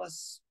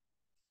universe.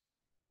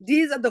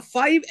 These are the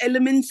 5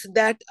 elements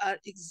that are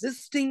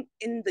existing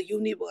in the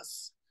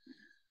universe.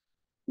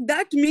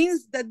 That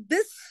means that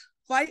these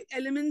 5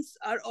 elements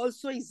are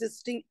also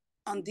existing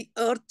on the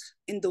earth,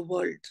 in the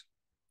world.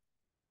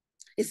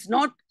 It's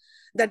not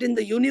that in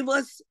the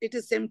universe it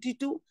is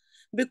 72,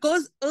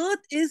 because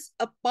earth is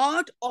a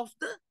part of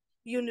the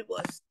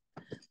universe.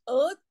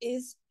 Earth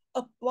is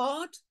a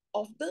part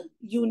of the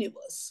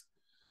universe.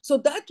 So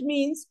that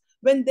means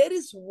when there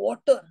is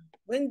water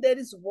in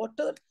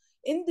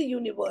the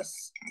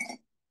universe,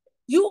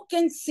 you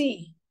can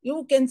see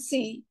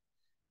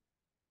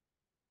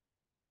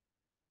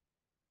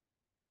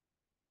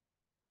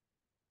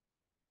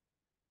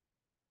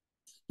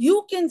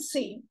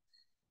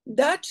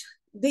that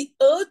the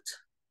earth,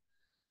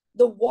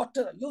 the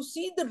water, you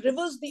see the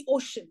rivers, the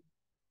ocean.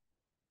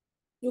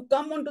 You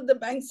come onto the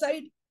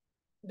bankside,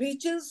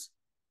 beaches.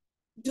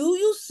 Do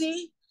you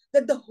see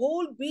that the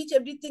whole beach,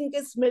 everything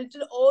gets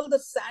melted, all the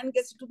sand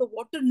gets into the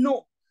water?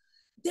 No.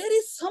 There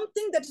is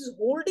something that is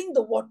holding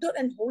the water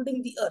and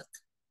holding the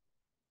earth.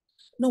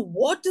 Now,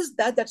 what is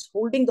that that's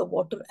holding the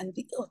water and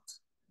the earth?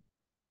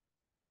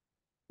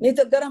 नहीं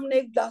तो अगर हमने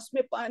एक glass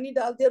में पानी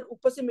डाल दिया और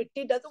ऊपर से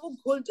मिट्टी डाल तो वो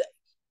घुल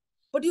जाएगी.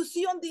 But you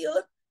see on the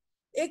earth,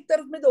 एक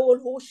तरफ में the whole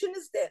ocean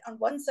is there. On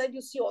one side,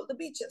 you see all the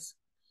beaches.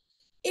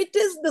 It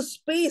is the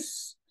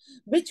space,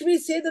 which we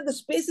say that the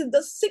space is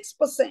the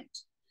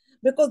 6%.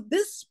 Because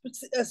this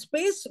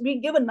space, we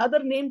give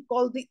another name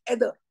called the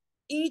ether.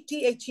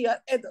 E-T-H-E-R,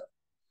 ether.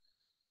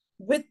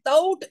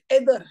 Without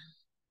ether,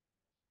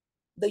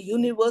 the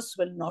universe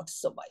will not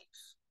survive.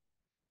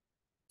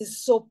 It's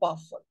so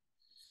powerful.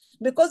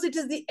 Because it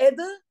is the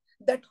ether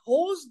that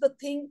holds the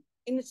thing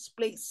in its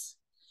place.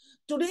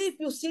 Today, if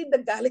you see the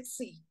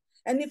galaxy,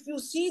 and if you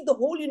see the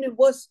whole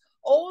universe,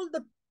 all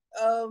the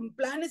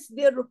planets,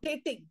 they are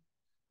rotating.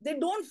 They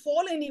don't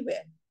fall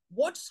anywhere.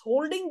 What's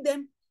holding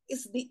them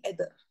is the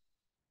ether.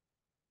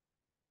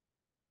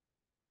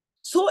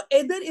 So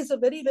ether is a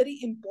very, very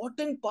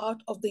important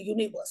part of the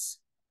universe.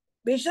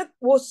 बेशक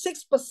वो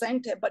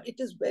 6% है, but it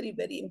is very,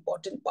 very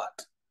important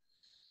part.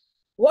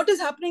 What is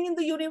happening in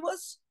the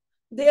universe?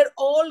 They are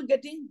all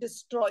getting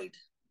destroyed.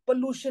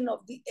 Pollution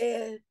of the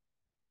air,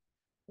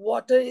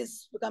 water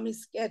is becoming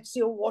scarce,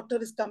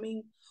 water is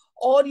coming,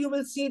 or you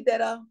will see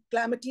there are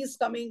calamities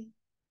coming,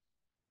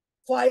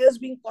 fires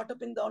being caught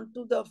up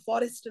onto the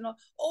forest,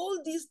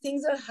 all these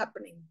things are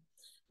happening.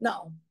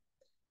 Now,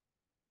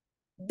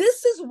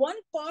 this is one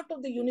part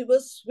of the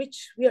universe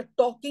which we are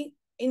talking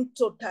in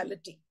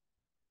totality.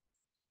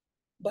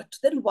 But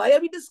then why are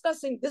we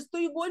discussing this? So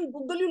you go in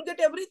Google, you'll get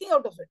everything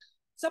out of it.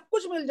 सब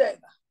कुछ मिल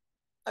जाएगा.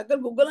 अगर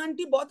Google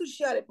aunty बहुत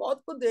होशियार है,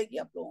 बहुत कुछ देगी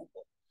आप लोगों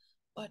को.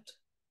 But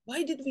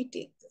why did we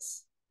take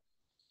this?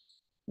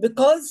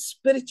 Because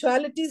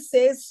spirituality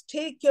says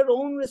take your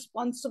own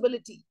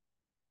responsibility.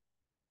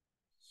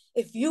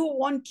 If you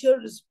want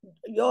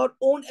your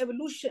own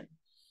evolution,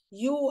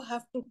 you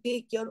have to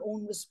take your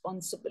own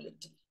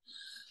responsibility.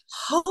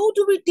 How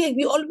do we take?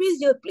 We always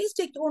hear, please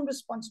take your own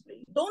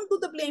responsibility. Don't do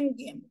the blame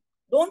game.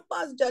 Don't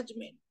pass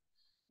judgment.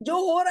 जो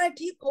हो रहा है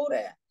ठीक हो रहा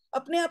है,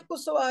 अपने आप को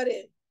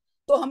सवारे.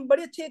 तो हम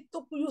बड़े अच्छे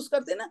तो यूज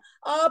करते हैं ना,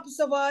 आप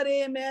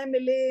सवारे मैं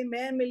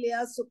मिले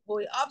आज सुख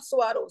होए, आप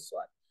सवारो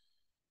सवार.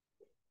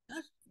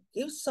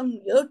 Give some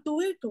ear to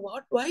it.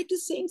 Why it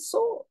is saying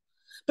so?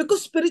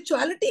 Because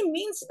spirituality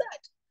means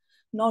that.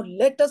 Now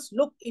let us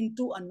look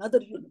into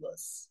another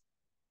universe.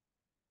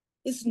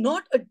 It's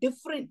not a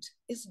different.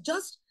 It's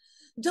just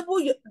जब वो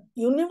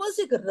universe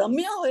एक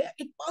रम्या होया,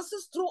 it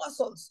passes through us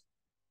also.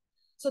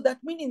 So that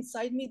means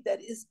inside me there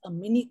is a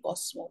mini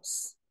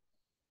cosmos.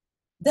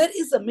 There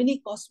is a mini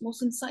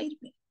cosmos inside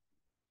me.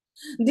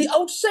 The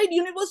outside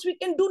universe, we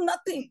can do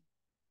nothing.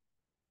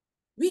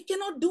 We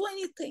cannot do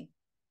anything.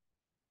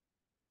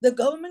 The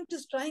government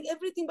is trying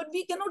everything, but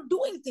we cannot do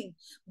anything.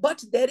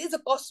 But there is a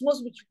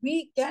cosmos which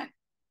we can.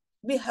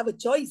 We have a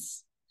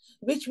choice,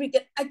 which we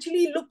can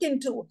actually look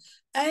into,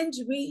 and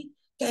we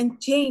can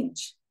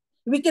change.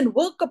 We can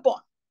work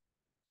upon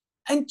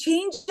and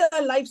change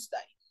our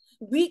lifestyle.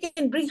 We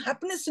can bring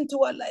happiness into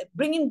our life,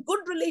 bring in good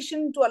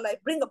relation into our life,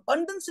 bring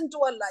abundance into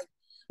our life.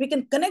 We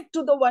can connect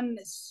to the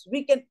oneness.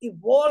 We can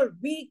evolve.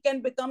 We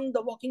can become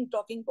the walking,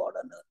 talking God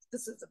on earth.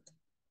 This is the thing.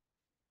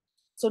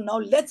 So now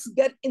let's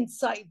get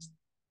inside.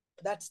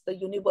 That's the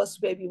universe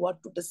where we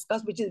want to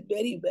discuss, which is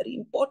very, very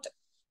important.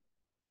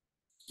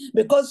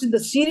 Because in the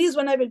series,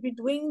 when I will be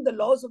doing the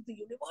laws of the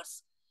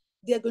universe,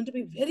 they are going to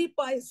be very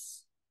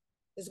pious.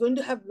 It's going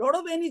to have a lot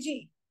of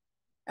energy.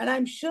 And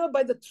I'm sure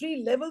by the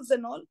 3 levels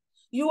and all,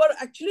 you are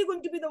actually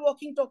going to be the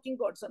walking, talking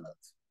gods on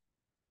earth.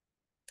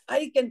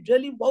 I can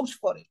really vouch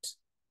for it.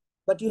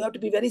 But you have to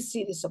be very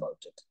serious about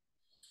it.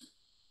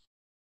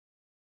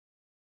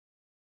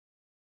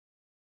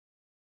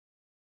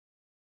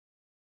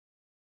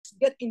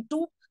 Get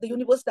into the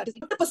universe that is,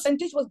 the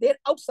percentage was there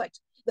outside.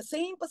 The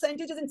same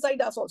percentage is inside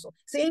us also.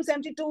 Same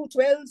 72,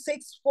 12,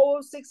 6,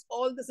 4, 6,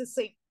 all this is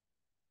same.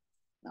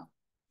 Now,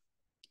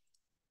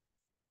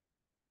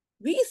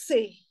 we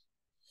say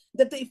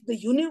that if the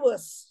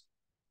universe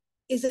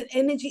is an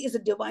energy, is a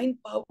divine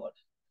power.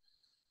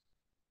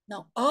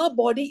 Now, our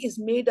body is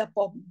made up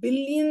of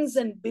billions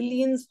and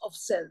billions of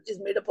cells, is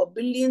made up of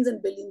billions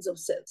and billions of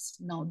cells.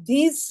 Now,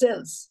 these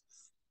cells,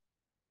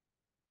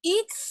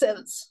 each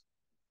cells,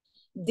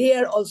 they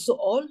are also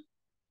all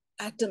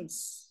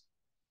atoms.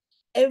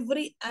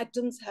 Every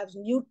atom has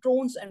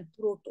neutrons and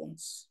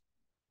protons.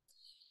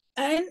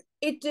 And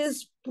it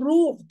is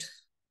proved,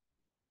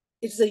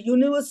 it's a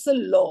universal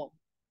law,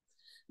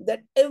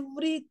 that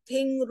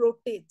everything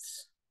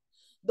rotates.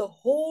 The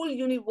whole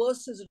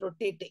universe is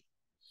rotating.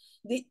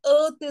 The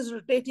earth is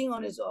rotating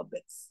on its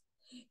orbits.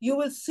 You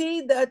will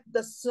see that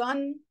the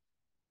sun,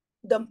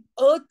 the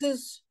earth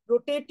is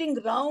rotating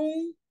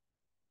round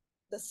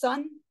the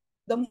sun.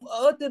 The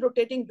earth is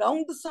rotating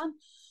round the sun.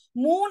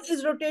 Moon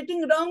is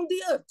rotating round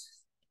the earth.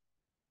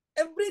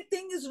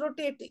 Everything is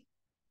rotating.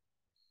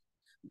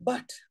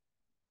 But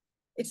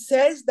it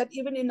says that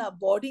even in our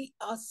body,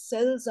 our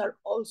cells are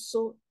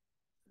also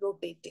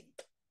rotating.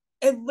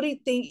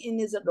 Everything in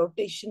is a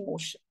rotation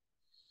motion.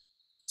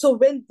 So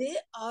when they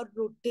are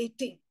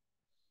rotating,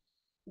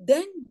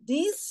 then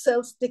these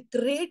cells, they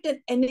create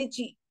an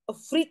energy, a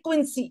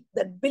frequency,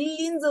 that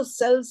billions of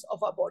cells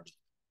of our body.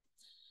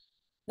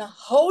 Now,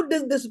 how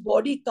does this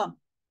body come?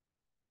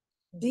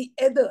 The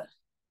ether.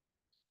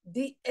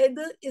 The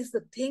ether is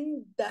the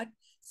thing that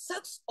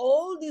sucks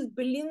all these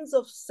billions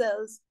of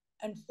cells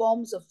and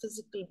forms a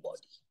physical body.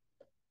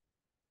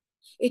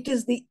 It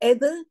is the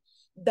ether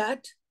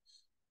that,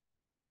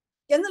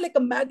 kind of like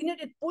a magnet,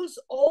 it pulls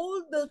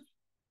all the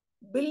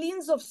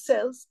billions of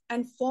cells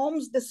and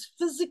forms this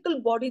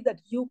physical body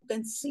that you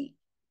can see.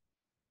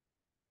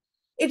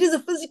 It is a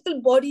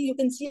physical body. You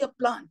can see a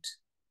plant.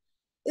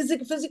 It's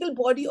a physical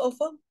body of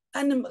an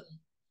animal.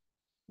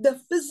 The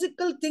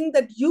physical thing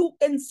that you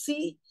can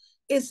see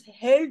is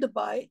held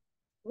by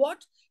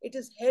what? It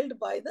is held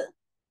by the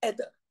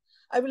ether.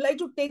 I would like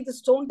to take the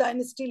Stone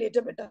Dynasty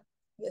later, beta.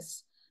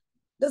 Yes.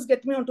 Just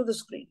get me onto the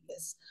screen.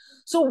 Yes.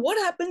 So what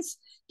happens?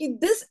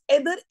 This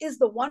ether is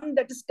the one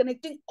that is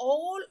connecting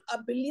all a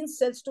billion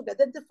cells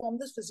together. They form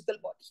this physical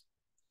body.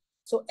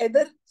 So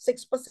ether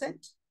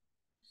 6%,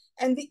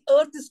 and the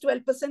earth is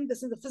 12%.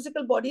 This is the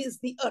physical body, is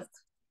the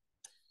earth.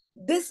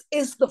 This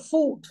is the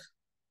food.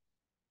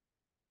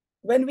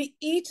 When we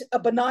eat a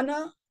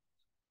banana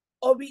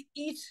or we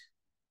eat,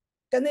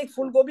 can I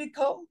full gobi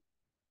khao?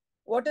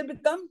 What it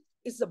become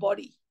is the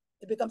body.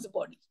 It becomes a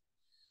body.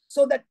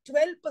 So that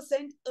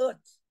 12%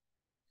 earth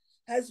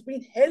has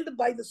been held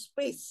by the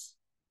space,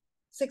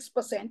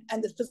 6%,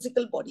 and the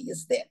physical body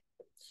is there.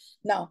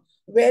 Now,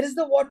 where is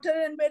the water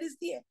and where is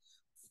the air?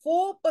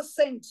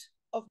 4%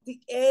 of the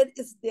air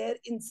is there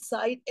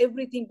inside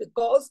everything,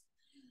 because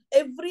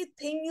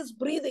everything is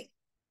breathing.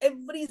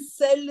 Every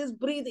cell is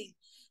breathing.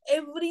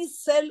 Every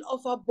cell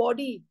of our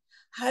body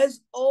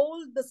has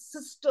all the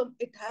system.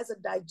 It has a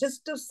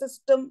digestive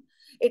system.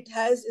 It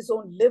has its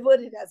own liver.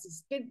 It has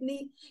its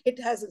kidney. It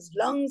has its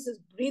lungs, its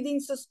breathing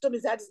system.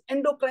 It has its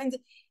endocrine.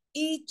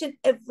 Each and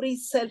every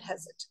cell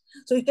has it.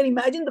 So you can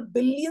imagine the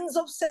billions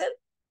of cells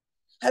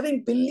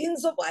having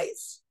billions of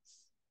eyes.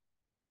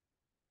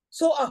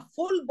 So our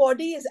full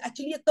body is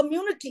actually a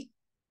community.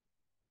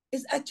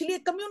 It's actually a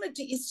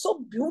community. It's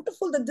so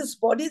beautiful that this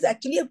body is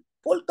actually a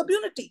full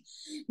community.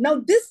 Now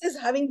this is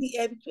having the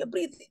air which we are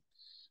breathing.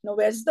 Now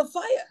where's the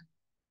fire?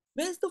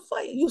 Where's the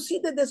fire? You see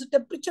that there's a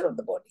temperature of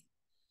the body.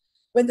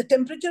 When the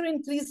temperature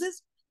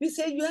increases, we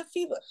say you have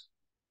fever.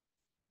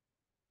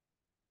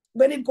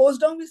 When it goes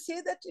down, we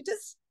say that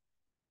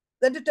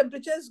the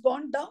temperature has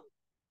gone down.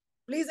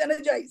 Please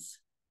energize.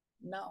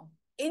 Now,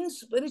 in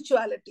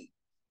spirituality,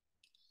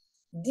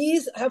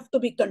 these have to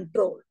be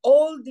controlled.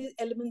 All these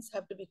elements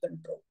have to be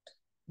controlled.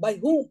 By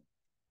whom?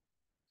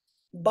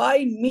 By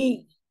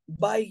me,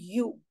 by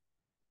you.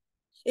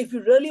 If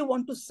you really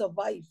want to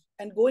survive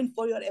and go in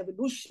for your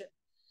evolution,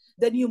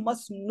 then you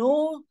must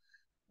know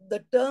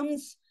the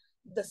terms,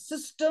 the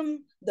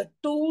system, the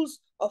tools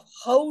of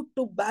how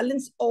to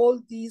balance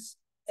all these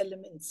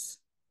elements.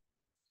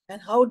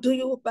 And how do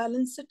you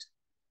balance it?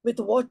 With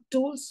what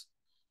tools?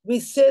 We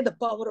say the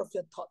power of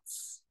your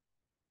thoughts.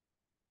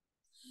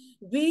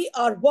 We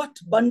are what?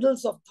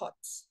 Bundles of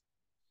thoughts.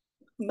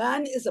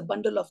 Man is a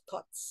bundle of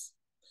thoughts.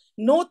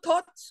 No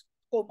thoughts,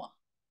 coma.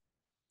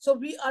 So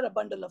we are a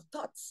bundle of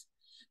thoughts.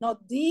 Now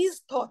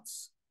these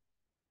thoughts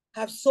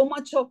have so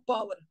much of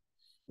power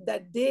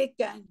that they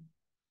can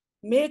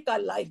make our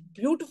life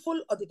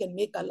beautiful or they can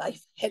make our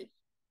life hell.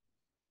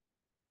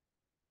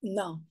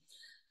 Now,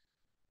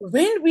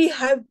 when we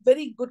have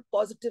very good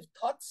positive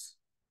thoughts,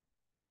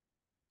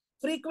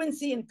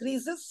 frequency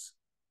increases,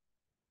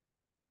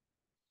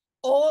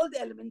 all the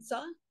elements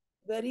are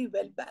very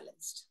well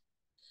balanced.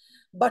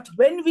 But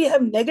when we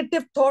have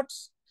negative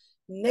thoughts,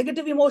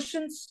 negative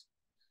emotions,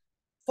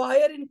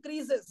 fire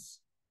increases.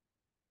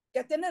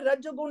 कहते हैं ना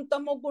रजोगुण,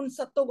 तमोगुण,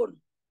 सत्वगुण.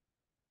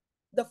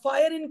 The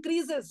fire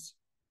increases.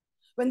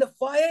 When the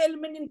fire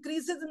element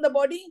increases in the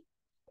body,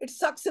 it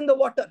sucks in the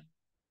water,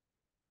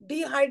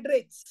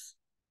 dehydrates.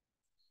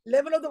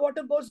 Level of the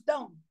water goes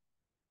down.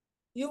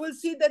 You will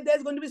see that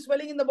there's going to be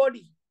swelling in the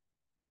body.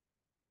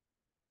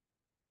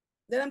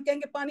 Then हम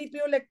कहेंगे पानी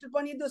पियो, electric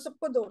पानी दो,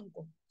 सबको दो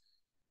उनको.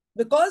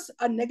 Because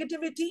our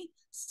negativity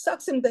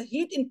sucks in, the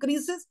heat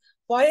increases,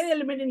 fire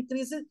element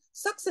increases,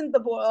 sucks in the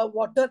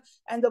water,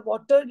 and the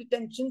water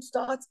retention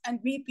starts, and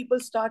we people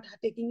start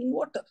taking in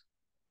water.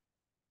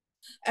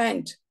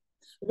 And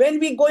when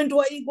we go into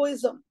our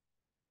egoism,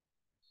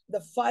 the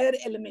fire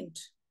element,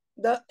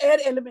 the air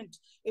element,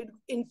 it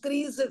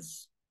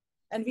increases,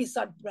 and we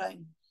start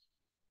flying.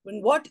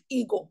 When what?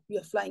 Ego. We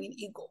are flying in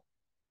ego.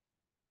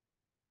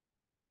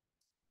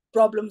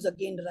 Problems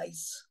again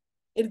rise.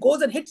 It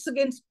goes and hits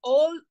against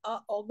all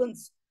our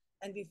organs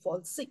and we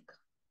fall sick.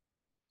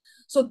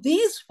 So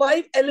these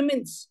 5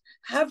 elements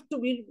have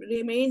to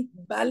remain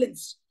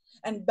balanced.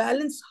 And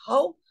balanced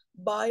how?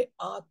 By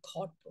our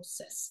thought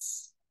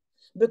process.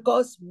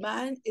 Because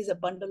man is a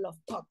bundle of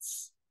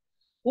thoughts.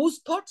 Whose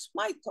thoughts?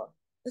 My thought.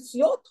 It's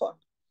your thought.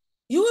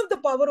 You have the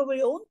power over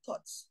your own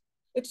thoughts.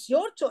 It's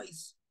your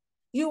choice.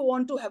 You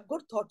want to have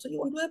good thoughts or you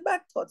want to have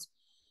bad thoughts.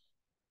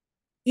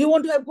 You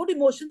want to have good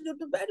emotions, you have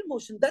to have bad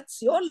emotion.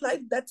 That's your life,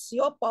 that's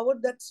your power,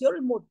 that's your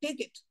remote.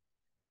 Take it.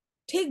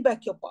 Take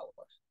back your power.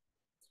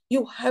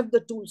 You have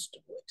the tools to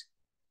do it.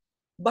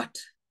 But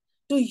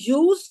to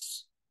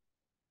use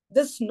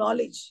this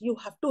knowledge, you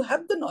have to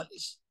have the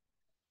knowledge.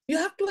 You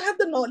have to have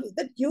the knowledge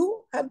that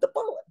you have the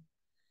power.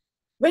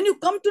 When you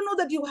come to know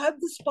that you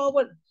have this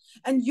power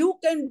and you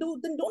can do,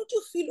 then don't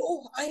you feel,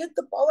 oh, I have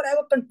the power, I have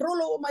a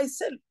control over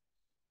myself.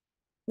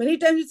 Many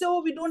times you say,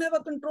 oh, we don't have a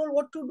control,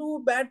 what to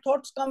do, bad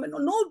thoughts come in.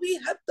 No, we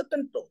have the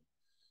control.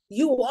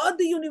 You are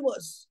the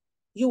universe.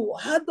 You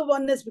are the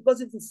oneness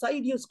because it's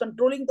inside you, it's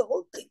controlling the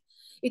whole thing.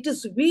 It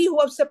is we who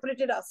have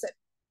separated ourselves.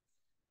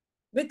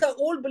 With our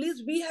old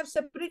beliefs, we have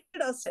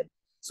separated ourselves.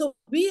 So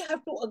we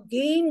have to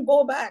again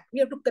go back. We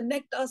have to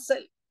connect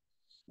ourselves.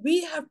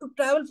 We have to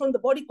travel from the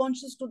body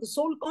conscious to the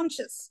soul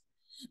conscious.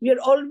 We are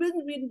always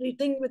been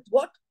written with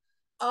what?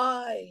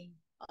 I,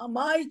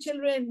 my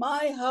children,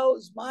 my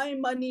house, my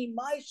money,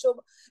 my show,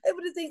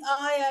 everything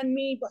I and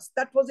me.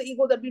 That was the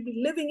ego that we've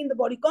been living in the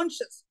body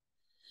conscious.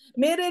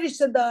 मेरे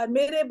रिश्तेदार,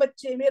 मेरे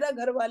बच्चे, मेरा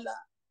घर वाला.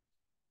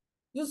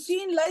 You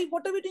see in life,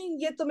 what are we doing?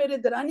 ये तो मेरे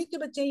दरानी के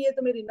बच्चे हैं, ये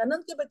तो मेरी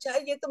ननद के बच्चे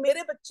हैं, ये तो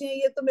मेरे बच्चे हैं,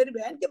 ये तो मेरी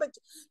बहन के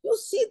बच्चे. You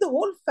see the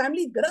whole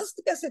family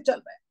ग्रस्त कैसे चल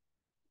रहा है.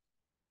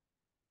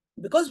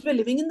 Because we're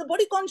living in the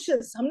body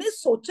conscious. हमने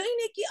सोचा ही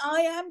नहीं कि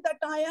I am that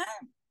I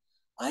am.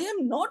 I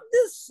am not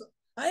this.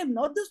 I am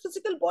not this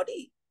physical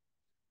body.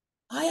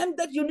 I am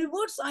that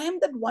universe. I am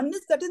that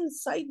oneness that is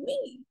inside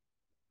me.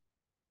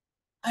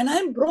 And I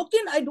am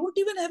broken. I don't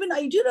even have an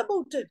idea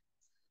about it.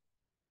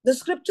 The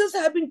scriptures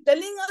have been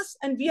telling us,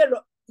 and we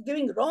are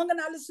giving wrong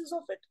analysis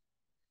of it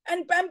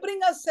and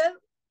pampering ourselves.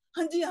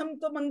 हाँ जी, हम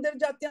तो मंदिर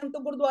जाते हैं, हम तो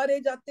गुरुद्वारे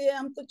जाते हैं,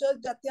 हम तो चर्च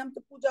जाते हैं, हम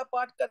तो पूजा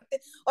पाठ करते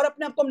हैं और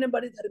अपने आप को हमने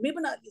बड़ी धर्मी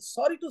बना ली.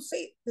 Sorry to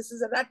say, this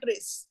is a rat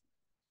race.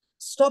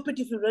 Stop it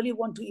if you really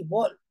want to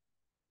evolve.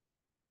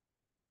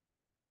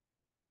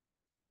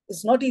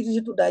 It's not easy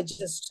to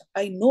digest.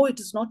 I know it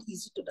is not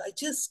easy to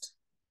digest.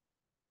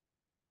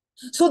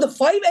 So the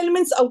 5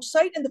 elements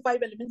outside and the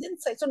 5 elements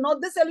inside. So now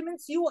these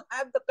elements, you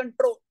have the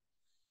control.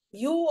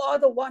 You are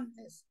the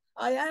oneness.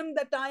 I am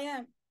that I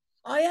am.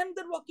 I am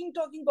the walking,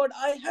 talking God.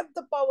 I have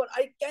the power.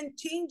 I can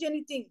change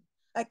anything.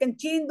 I can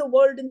change the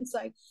world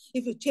inside.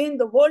 If you change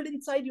the world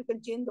inside, you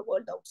can change the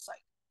world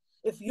outside.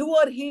 If you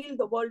are healed,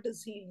 the world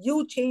is healed.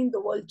 You change,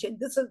 the world change.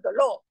 This is the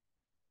law.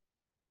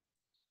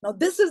 Now,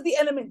 this is the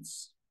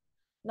elements.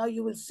 Now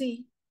you will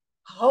see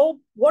how,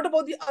 what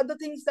about the other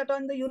things that are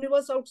in the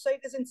universe outside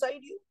is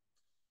inside you?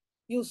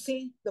 You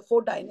see the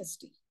 4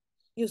 dynasty.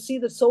 You see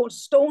the soul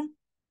stone.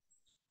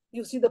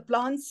 You see the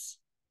plants.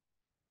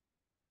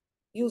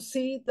 You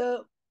see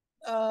the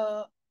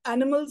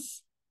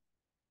animals.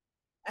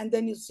 And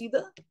then you see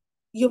the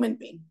human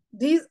being.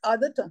 These are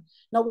the terms.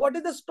 Now, what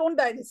is the stone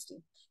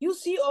dynasty? You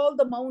see all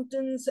the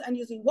mountains and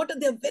you see what are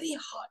they? Very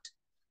hard.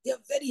 They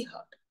are very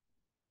hard.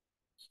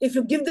 If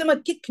you give them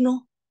a kick,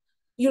 no,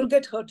 you'll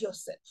get hurt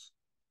yourself.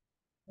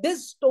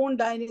 This stone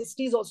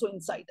dynasty is also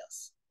inside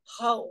us.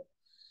 How?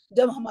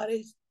 जब हमारे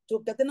जो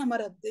कहते हैं ना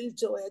हमारा दिल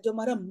जो है, जो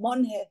हमारा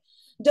मन है,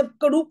 जब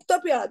कड़ूपता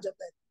पे आ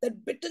जाता है,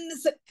 that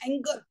bitterness and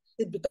anger,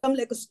 it becomes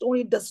like a stone.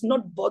 It does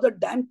not bother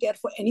damn care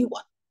for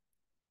anyone.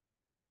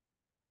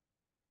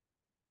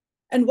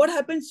 And what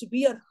happens?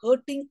 We are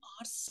hurting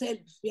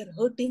ourselves. We are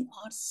hurting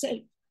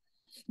ourselves.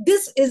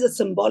 This is a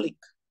symbolic.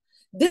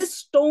 This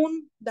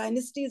stone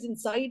dynasty is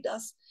inside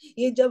us.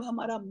 ये जब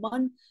हमारा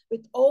मन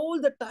with all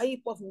the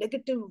type of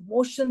negative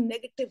emotion,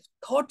 negative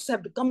thoughts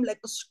have become like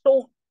a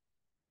stone.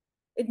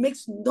 It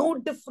makes no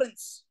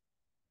difference.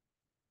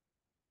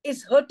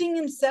 It's hurting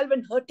himself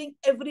and hurting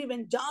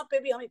everyone. जहाँ पे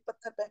भी हमें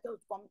पत्थर फेंके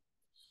उसको हम,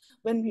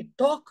 when we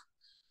talk,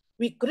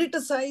 we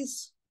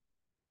criticize,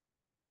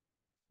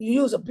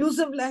 you use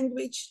abusive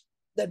language,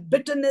 that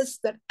bitterness,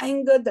 that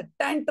anger, the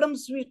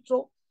tantrums we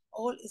throw,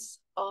 all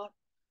are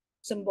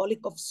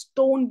symbolic of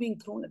stone being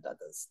thrown at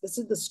others. This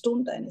is the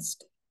stone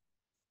dynasty.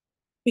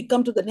 We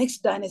come to the next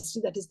dynasty,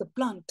 that is the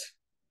plant.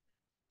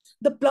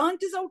 The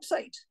plant is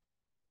outside.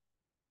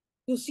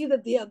 You see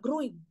that they are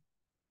growing.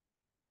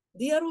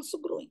 They are also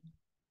growing.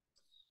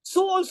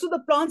 So also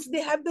the plants,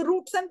 they have the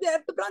roots and they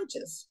have the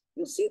branches.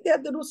 You see, they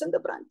have the roots and the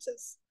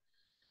branches.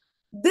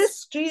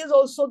 This tree is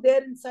also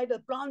there inside. The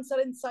plants are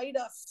inside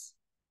us.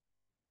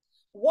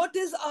 What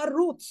is our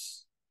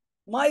roots?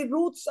 My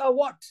roots are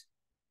what?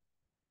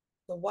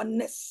 The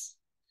oneness.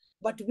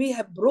 But we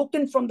have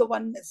broken from the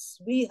oneness.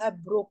 We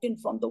have broken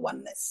from the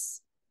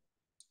oneness.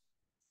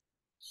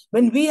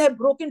 When we have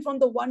broken from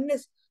the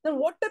oneness, then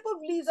what type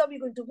of leaves are we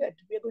going to get?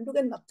 We are going to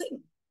get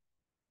nothing.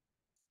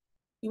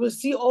 You will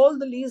see all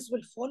the leaves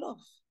will fall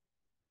off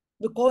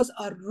because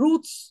our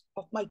roots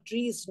of my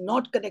tree is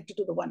not connected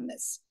to the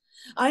oneness.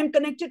 I am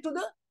connected to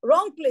the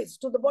wrong place,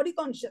 to the body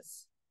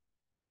conscious.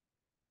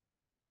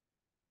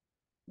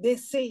 They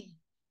say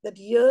that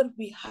here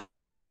we have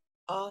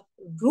our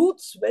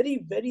roots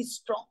very, very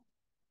strong.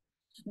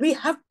 We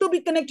have to be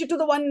connected to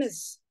the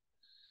oneness.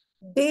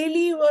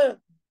 Daily work.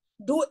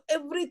 Do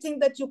everything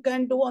that you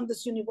can do on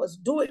this universe.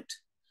 Do it.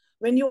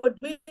 When you are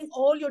doing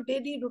all your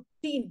daily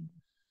routine,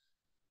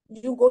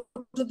 you go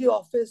to the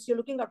office, you're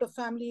looking after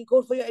family, you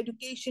go for your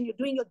education, you're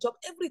doing your job,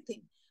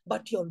 everything.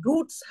 But your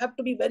roots have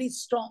to be very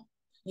strong.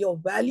 Your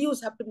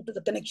values have to be to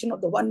the connection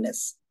of the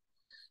oneness.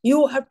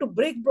 You have to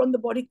break from the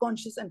body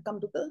conscious and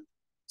come to the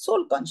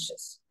soul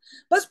conscious.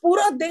 बस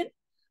पूरा दिन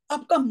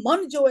आपका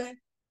मन जो है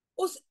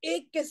उस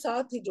एक के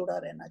साथ ही जुड़ा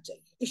रहना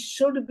चाहिए. It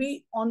should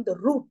be on the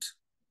root.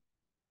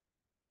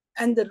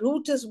 And the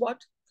root is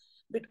what?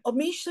 But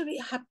Amisha, be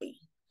happy.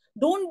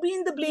 Don't be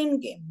in the blame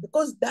game,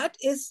 because that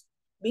is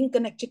being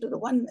connected to the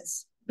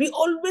oneness. Be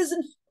always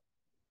in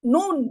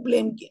no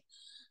blame game,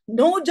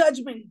 no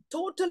judgment,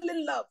 total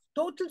in love,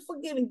 total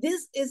forgiving.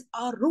 This is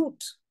our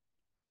root.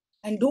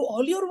 And do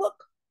all your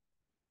work.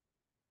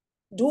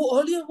 Do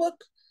all your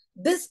work.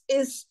 This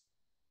is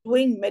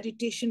doing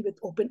meditation with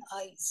open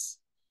eyes.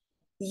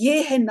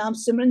 ये है नाम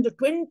सिमरन जो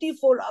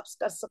 24 hours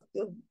कर सकते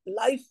हो.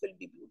 Life will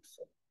be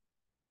beautiful.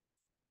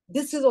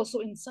 This is also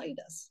inside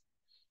us.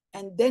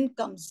 And then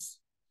comes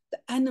the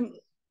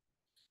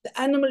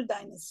animal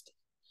dynasty.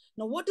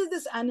 Now, what is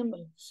this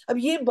animal? अब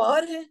ये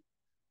बाहर है,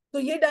 तो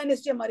ये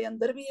dynasty हमारे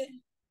अंदर भी है.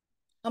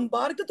 हम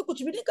बाहर के तो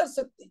कुछ भी नहीं कर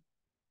सकते.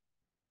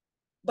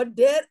 But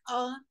there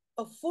are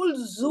a full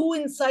zoo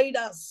inside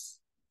us.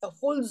 A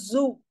full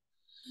zoo.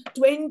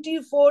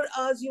 24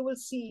 hours you will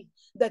see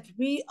that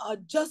we are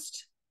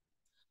just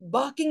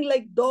barking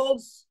like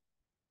dogs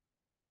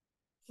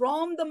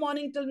from the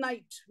morning till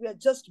night. We are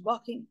just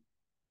barking.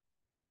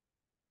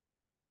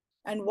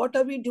 And what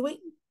are we doing?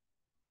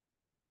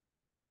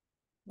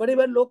 बड़े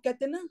बार लोग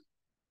कहते ना,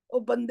 ओ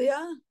बंदिया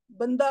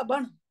बंदा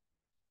बन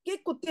के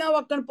कुत्तियां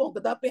वाकण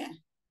भौंकदा पे हैं.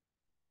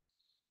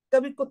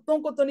 कभी कुत्तों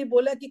को तो नहीं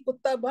बोला कि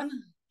कुत्ता बन.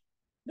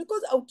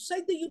 Because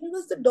outside the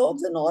universe, the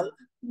dogs and all,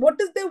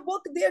 what is their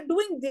work they are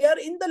doing? They are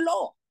in the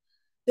law.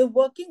 They're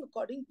working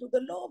according to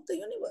the law of the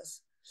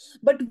universe.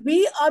 But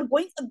we are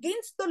going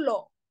against the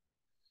law.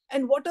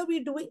 And what are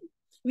we doing?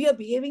 We are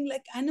behaving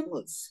like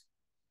animals.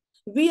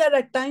 We are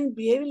at times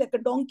behaving like a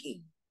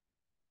donkey.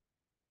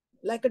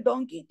 Like a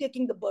donkey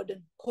taking the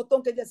burden.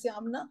 खोतों के जैसे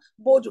हम ना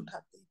बोझ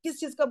उठाते हैं. किस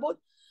चीज का बोझ?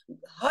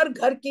 हर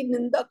घर की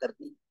निंदा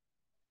करनी,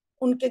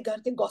 उनके घर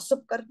के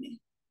गॉसिप करने,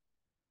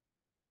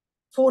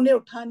 फोने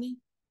उठाने,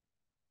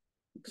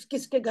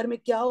 किसके घर में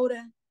क्या हो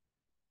रहा है,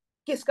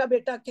 किसका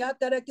बेटा क्या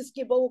कर रहा है,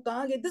 किसकी बहू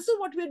कहाँ गई. This is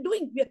what we are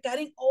doing. We are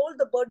carrying all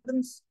the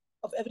burdens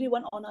of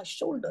everyone on our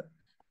shoulder,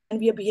 and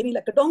we are behaving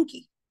like a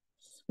donkey.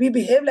 We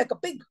behave like a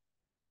pig.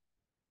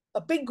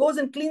 A pig goes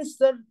and cleans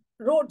the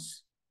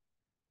roads,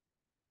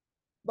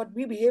 but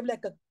we behave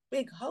like a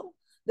pig. How?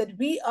 That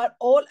we are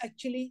all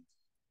actually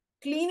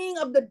cleaning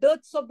up the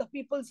dirts of the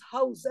people's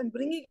house and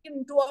bringing it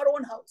into our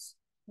own house.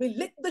 We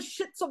lick the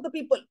shits of the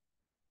people,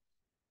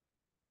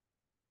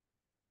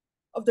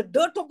 of the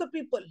dirt of the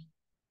people,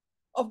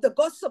 of the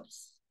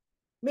gossips,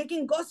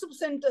 making gossip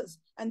centers,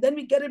 and then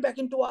we get it back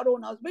into our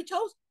own house. Which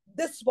house?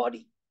 This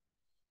body.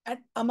 And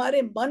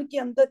हमारे मन के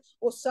अंदर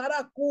वो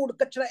सारा कूड़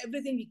कचरा,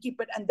 everything we keep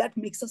it, and that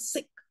makes us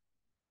sick.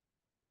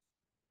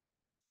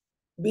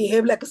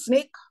 Behave like a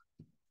snake.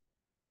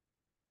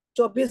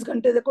 24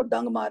 घंटे देखो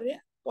डंग मार रहे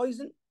हैं,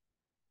 poison.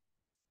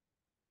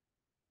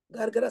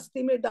 घर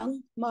गृहस्थी में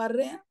डंग मार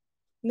रहे हैं,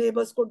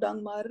 neighbors को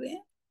डंग मार रहे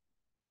हैं.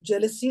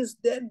 Jealousy is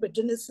there,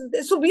 bitterness is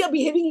there. So we are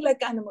behaving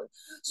like animals.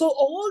 So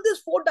all these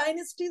 4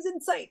 dynasties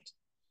inside.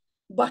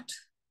 But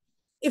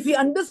if we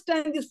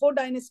understand these 4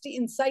 dynasties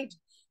inside,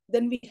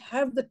 then we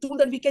have the tool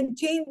that we can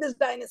change this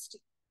dynasty.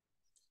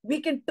 We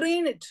can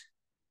train it.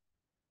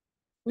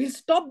 We'll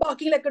stop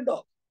barking like a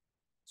dog.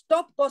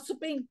 Stop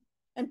gossiping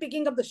and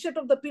picking up the shit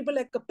of the people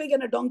like a pig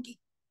and a donkey.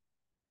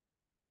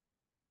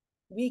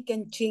 We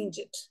can change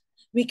it.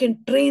 We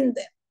can train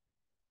them.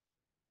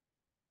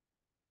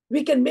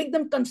 We can make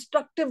them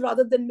constructive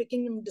rather than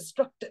making them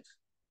destructive.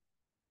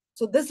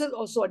 So this is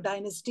also a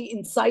dynasty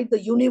inside the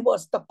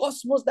universe, the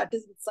cosmos that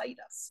is inside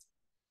us.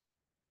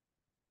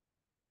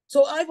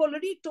 So I've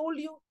already told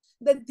you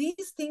that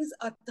these things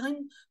are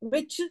time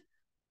which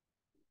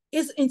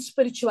is in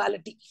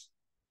spirituality.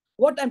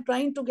 What I'm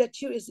trying to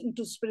get you is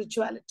into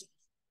spirituality.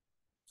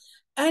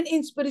 And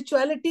in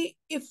spirituality,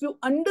 if you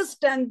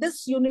understand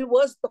this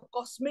universe, the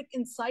cosmic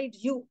inside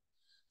you,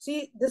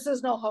 see, this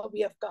is now how we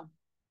have come.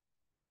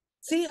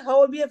 See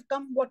how we have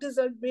come, what is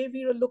the way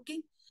we were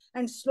looking,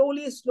 and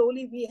slowly,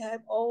 slowly we have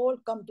all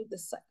come to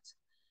this side.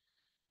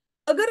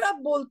 अगर आप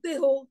बोलते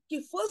हो कि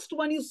first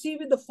one you see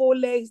with the 4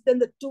 legs, then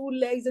the 2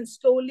 legs, and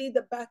slowly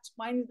the back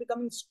spine is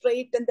becoming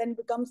straight, and then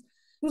becomes,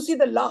 you see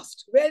the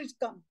last, where it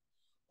comes.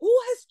 Who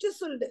has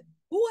chiseled it?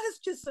 Who has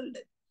chiseled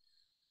it?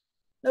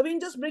 Naveen,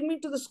 just bring me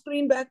to the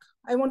screen back.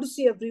 I want to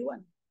see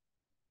everyone.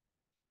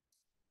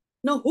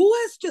 Now, who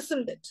has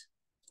chiseled it?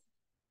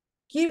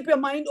 Keep your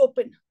mind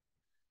open.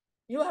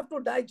 You have to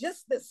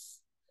digest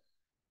this.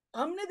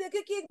 हमने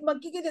देखे कि एक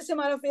monkey के जैसे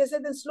हमारा face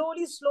है, then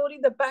slowly, slowly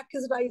the back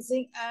is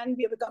rising and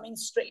we are becoming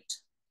straight.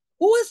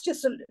 Who has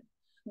chiseled it?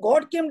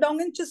 God came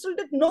down and chiseled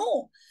it?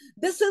 No.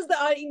 This is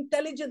our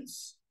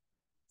intelligence.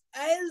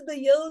 As the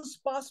years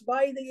pass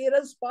by, the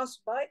eras pass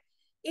by,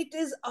 it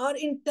is our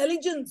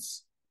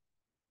intelligence.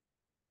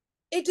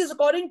 It is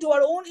according to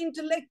our own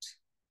intellect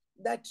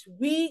that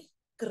we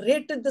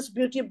created this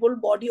beautiful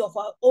body of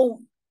our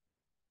own.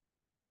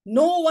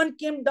 No one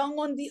came down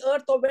on the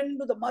earth or went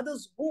into the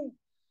mother's womb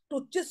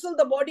to chisel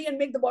the body and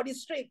make the body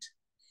straight.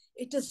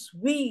 It is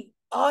we,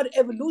 our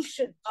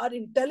evolution, our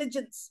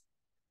intelligence,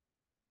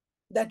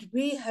 that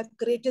we have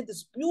created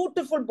this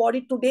beautiful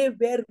body today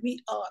where we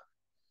are.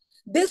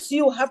 This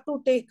you have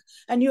to take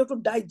and you have to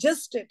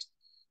digest it,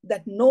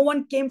 that no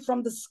one came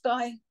from the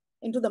sky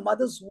into the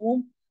mother's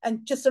womb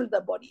and chiseled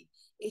the body.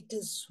 It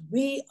is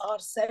we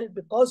ourselves,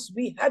 because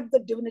we have the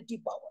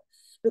divinity power.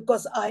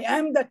 Because I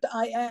am that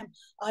I am.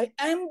 I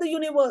am the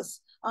universe.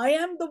 I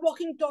am the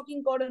walking,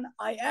 talking God, and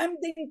I am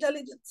the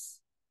intelligence.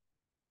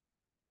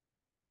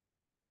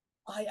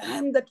 I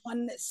am that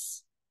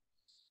oneness.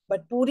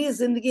 But पूरी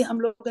जिंदगी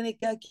हम लोगों ने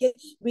क्या किया?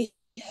 We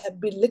have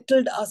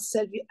belittled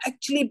ourselves. We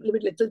actually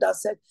belittled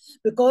ourselves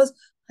because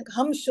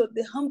हम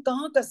शुद्ध, हम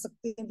कहाँ कर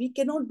सकते हैं? We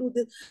cannot do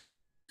this.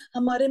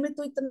 हमारे में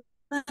तो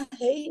इतना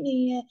है ही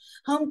नहीं है.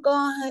 हम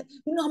कहाँ हैं?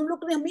 हम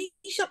लोग ने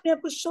हमेशा अपने आप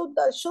को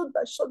शुद्ध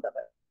शुद्ध शुद्ध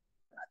बना दिया.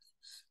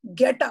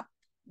 Get up,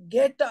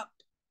 get up.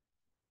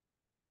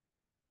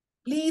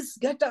 Please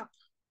get up.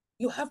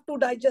 You have to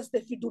digest.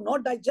 If you do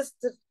not digest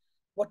it,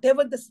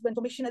 whatever this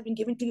information has been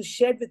given to you,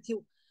 shared with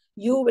you,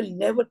 you will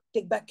never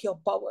take back your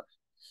power.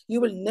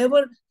 You will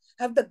never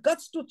have the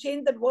guts to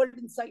change that world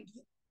inside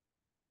you.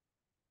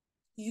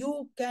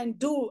 You can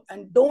do,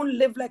 and don't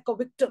live like a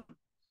victim.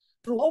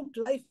 Throughout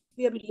life,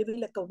 we have been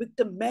living like a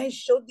victim. May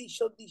Shodhi.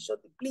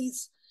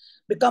 Please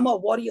become a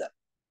warrior.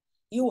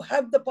 You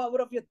have the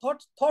power of your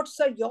thoughts. Thoughts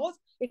are yours.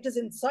 It is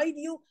inside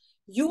you.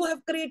 You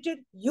have created.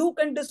 You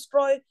can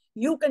destroy.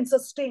 You can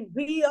sustain.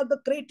 We are the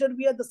creator.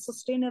 We are the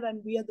sustainer,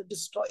 and we are the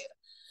destroyer.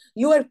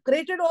 You have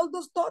created all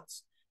those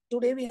thoughts.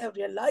 Today we have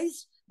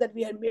realized that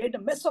we have made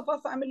a mess of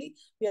our family.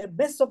 We have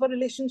mess of our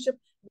relationship.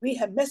 We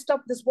have messed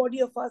up this body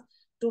of ours.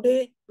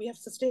 Today we have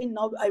sustained.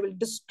 Now I will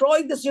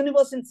destroy this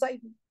universe inside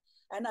me,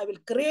 and I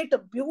will create a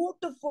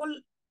beautiful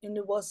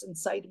universe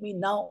inside me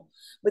now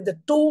with the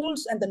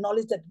tools and the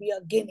knowledge that we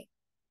are gaining.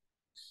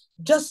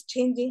 Just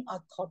changing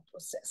our thought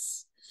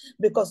process,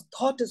 because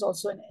thought is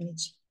also an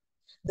energy.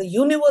 The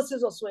universe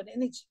is also an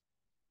energy.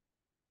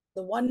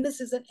 The oneness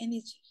is an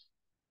energy.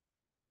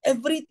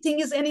 Everything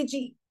is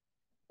energy.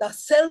 The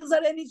cells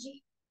are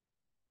energy.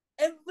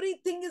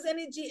 Everything is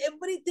energy.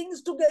 Everything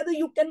is together.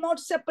 You cannot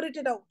separate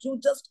it out. You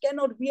just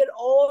cannot. We are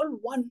all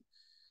one.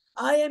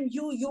 I am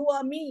you. You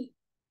are me.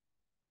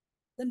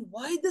 Then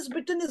why this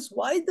bitterness?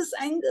 Why this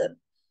anger?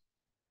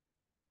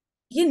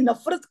 ये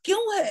नफरत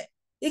क्यों है?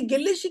 ये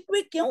गिले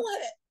शिकवे क्यों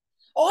है?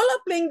 All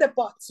are playing their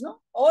parts, no?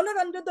 All are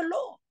under the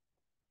law.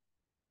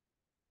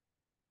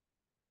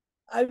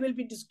 I will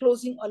be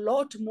disclosing a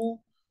lot more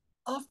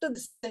after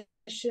this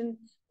session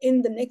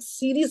in the next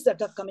series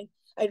that are coming.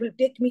 I will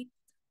take me,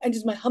 and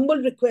it's my humble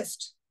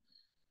request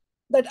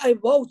that I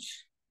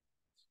vouch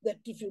that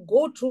if you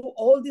go through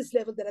all these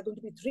levels, there are going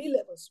to be 3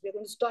 levels. We're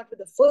going to start with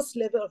the first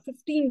level of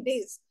 15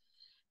 days.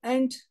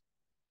 And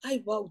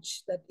I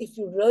vouch that if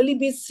you really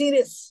be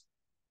serious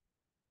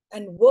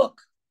and work,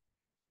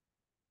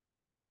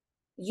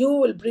 you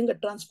will bring a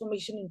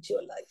transformation into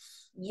your life.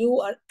 You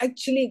are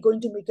actually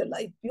going to make your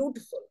life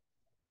beautiful.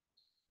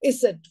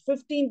 It's a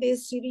 15-day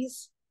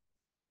series.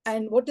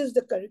 And what is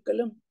the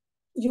curriculum?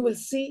 You will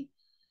see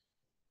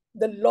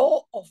the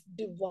law of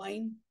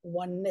divine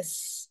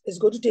oneness is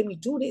going to take me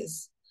 2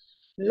 days.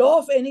 Law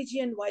of energy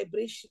and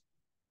vibration,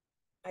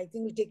 I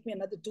think will take me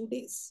another 2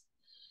 days.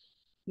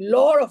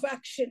 Law of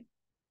action,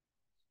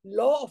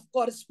 law of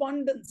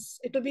correspondence,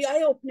 it will be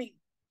eye-opening.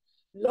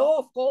 Law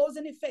of cause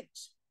and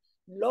effect,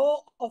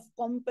 law of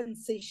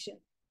compensation,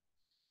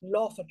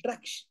 law of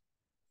attraction,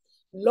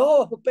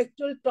 law of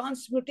perpetual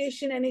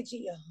transmutation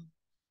energy,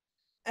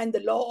 and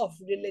the law of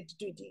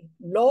relativity,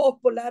 law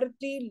of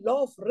polarity,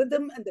 law of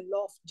rhythm, and the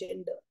law of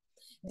gender.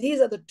 These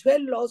are the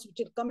 12 laws which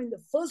will come in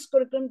the first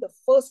curriculum, the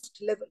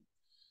first level.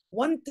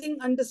 One thing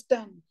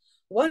understand,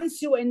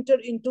 once you enter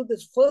into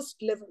this first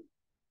level,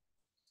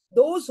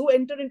 those who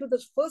enter into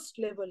this first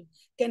level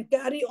can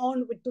carry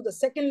on to the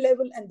second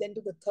level and then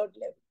to the third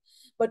level.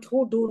 But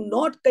who do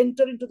not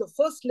enter into the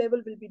first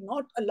level will be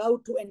not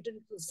allowed to enter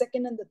into the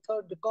second and the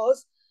third,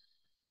 because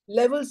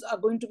levels are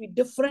going to be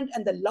different.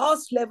 And the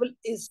last level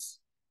is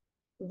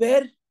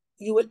where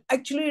you will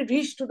actually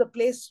reach to the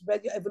place where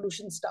your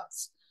evolution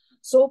starts.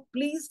 So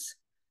please,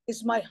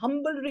 it's my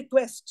humble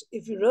request,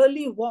 if you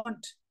really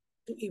want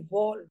to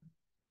evolve,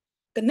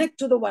 connect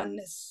to the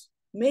oneness,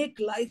 make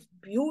life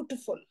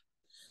beautiful,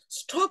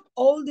 stop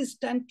all these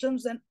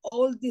tantrums and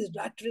all these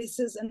rat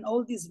races and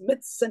all these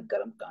myths and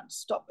karamkands.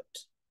 Stop it.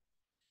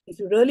 If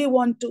you really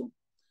want to,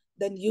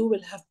 then you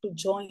will have to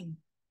join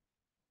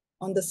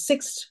on the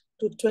 6th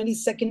to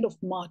 22nd of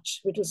March,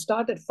 which will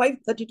start at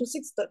 5:30 to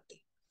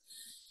 6:30.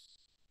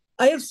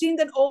 I have seen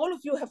that all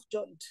of you have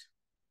joined.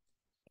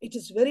 It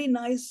is very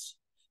nice.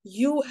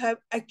 You have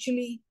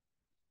actually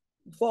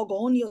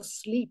foregone your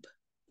sleep.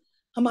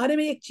 हमारे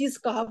में एक चीज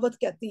कहावत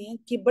कहती है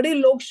कि बड़े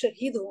लोग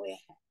शहीद हुए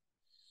हैं.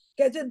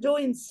 कहते जो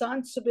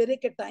इंसान सवेरे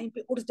के टाइम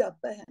पे उठ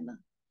जाता है ना,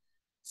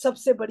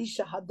 सबसे बड़ी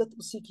शहादत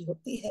उसी की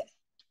होती है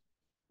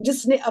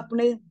जिसने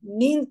अपने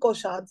नींद को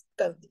शहादत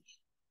कर दी.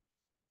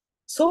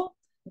 So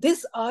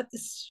this art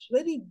is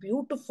very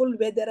beautiful,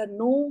 where there are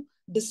no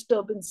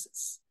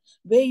disturbances,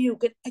 where you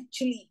can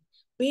actually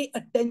pay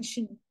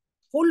attention,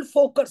 full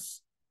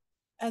focus.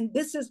 And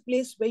this is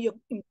place where you're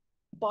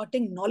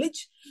imparting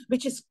knowledge,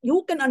 which is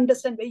you can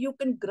understand, where you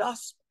can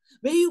grasp,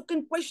 where you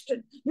can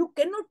question. You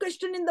cannot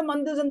question in the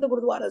mandirs and the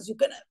gurdwaras. You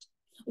cannot.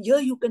 Here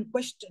you can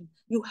question.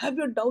 You have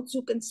your doubts,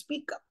 you can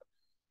speak up.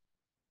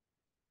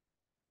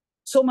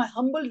 So my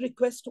humble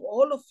request to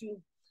all of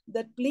you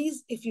that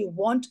please, if you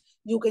want,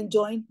 you can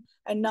join.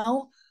 And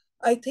now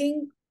I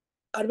think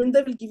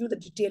Arvinda will give you the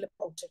detail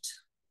about it.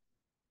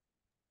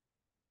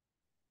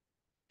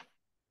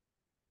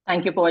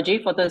 Thank you, Pooja,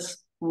 for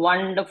this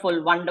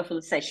wonderful,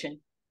 wonderful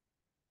session.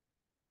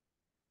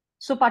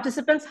 So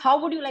participants,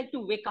 how would you like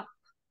to wake up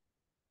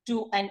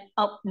to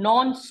a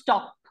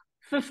non-stop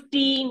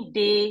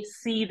 15-day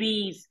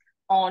series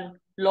on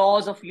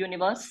laws of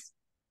universe?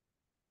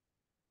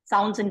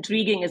 Sounds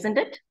intriguing, isn't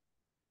it?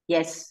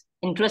 Yes,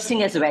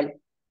 interesting as well.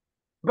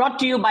 Brought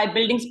to you by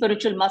Building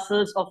Spiritual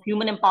Muscles of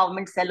Human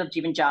Empowerment Cell of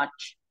Jeevan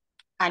Charge.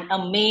 An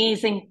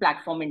amazing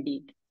platform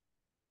indeed.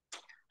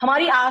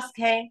 हमारी ask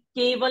है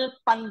केवल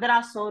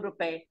 1500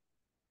 रुपए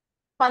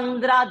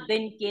 15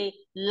 दिन के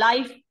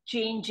life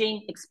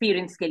changing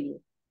experience के लिए।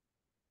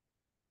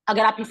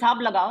 अगर आप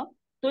हिसाब लगाओ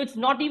तो it's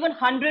not even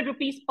 100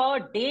 rupees per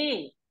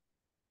day,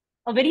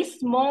 a very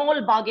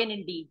small bargain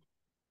Indeed.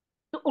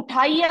 तो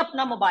उठाइए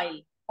अपना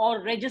मोबाइल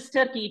और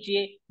रजिस्टर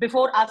कीजिए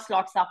before our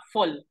slots are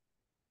full.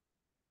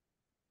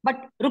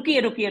 But रुकिए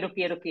रुकिए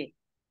रुकिए रुकिए,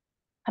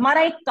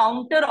 हमारा एक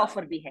काउंटर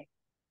ऑफर भी है।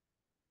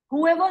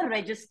 Whoever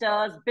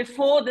registers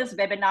before this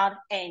webinar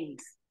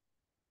ends,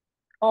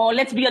 or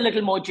let's be a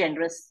little more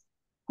generous,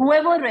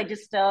 whoever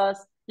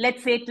registers,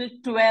 let's say till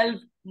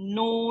 12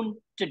 noon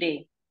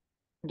today,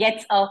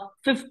 gets a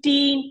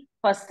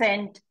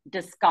 15%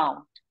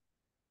 discount.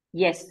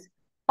 Yes,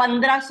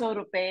 1500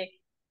 रुपए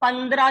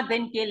 15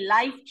 दिन के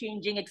लाइफ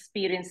चेंजिंग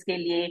एक्सपीरियंस के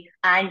लिए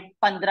and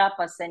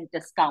 15%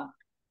 discount.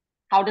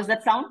 How does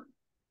that sound?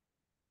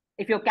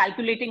 If you're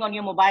calculating on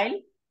your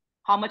mobile,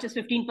 how much is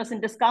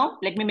 15%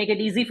 discount? Let me make it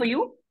easy for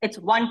you. It's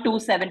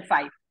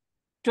 1275,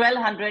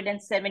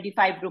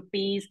 1275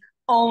 rupees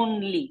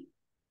only.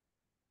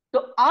 तो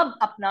अब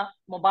अपना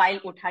mobile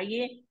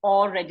उठाइए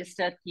और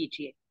रजिस्टर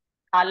कीजिए।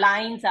 Our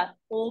lines are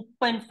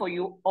open for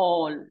you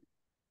all.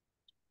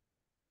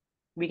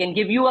 We can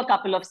give you a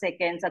couple of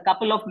seconds, a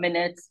couple of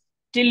minutes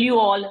till you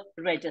all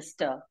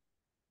register.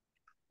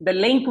 The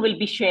link will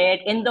be shared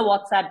in the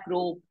WhatsApp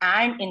group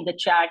and in the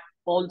chat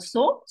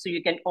also, so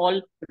you can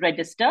all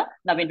register.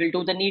 Naveen will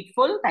do the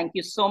needful. Thank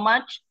you so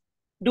much.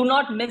 Do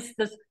not miss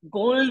this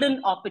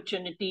golden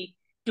opportunity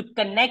to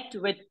connect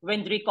with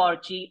Vindri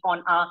Kaurji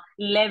on our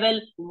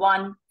Level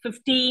 1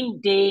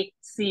 15-day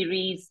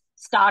series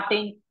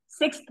starting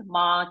 6th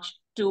March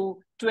to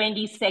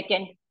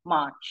 22nd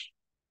March.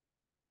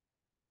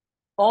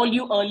 All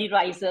you early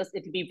risers,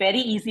 it will be very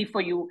easy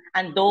for you.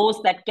 And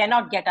those that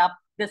cannot get up,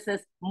 this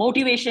is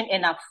motivation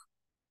enough.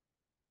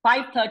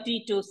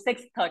 5:30 to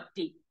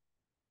 6:30.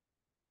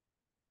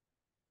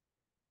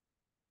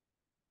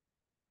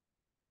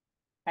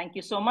 Thank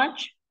you so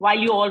much. While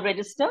you all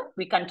register,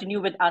 we continue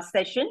with our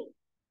session.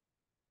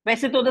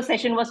 वैसे तो the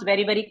session was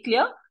very, very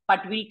clear,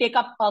 but we'll take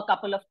up a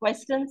couple of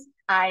questions.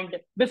 And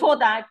before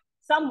that,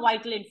 some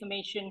vital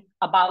information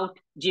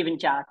about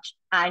Jeevan Charge,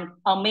 an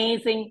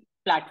amazing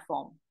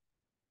platform.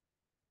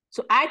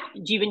 So at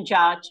Jeevan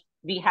Charge,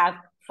 we have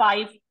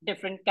 5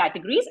 different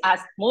categories,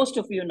 as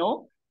most of you know,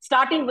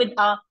 starting with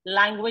our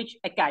language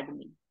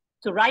academy.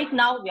 So right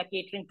now we are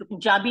catering to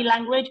Punjabi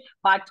language,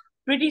 but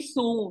pretty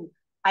soon,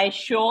 I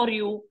assure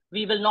you,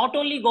 we will not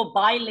only go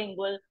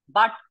bilingual,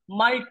 but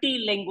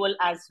multilingual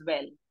as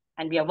well.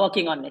 And we are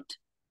working on it.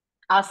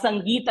 Our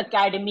Sangeet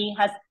Academy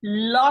has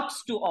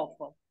lots to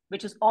offer,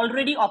 which is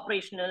already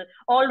operational,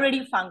 already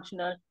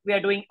functional. We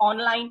are doing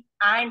online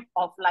and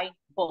offline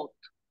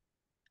both.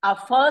 Our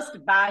first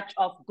batch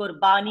of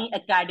Gurbani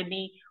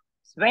Academy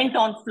went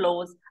on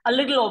floors a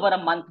little over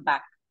a month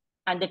back,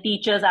 and the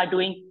teachers are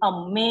doing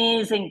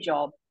amazing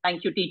job.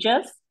 Thank you,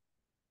 teachers.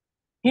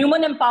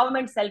 Human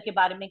Empowerment Cell ke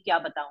baare mein kya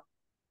batao?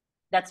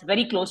 That's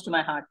very close to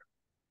my heart.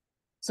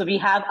 So we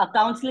have a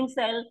counseling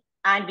cell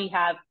and we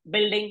have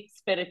building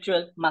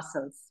spiritual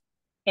muscles.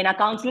 In our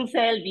counseling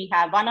cell, we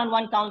have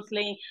one-on-one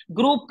counseling,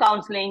 group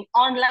counseling,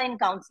 online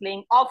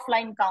counseling,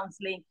 offline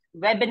counseling,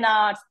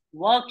 webinars,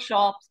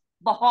 workshops,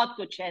 बहुत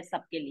कुछ है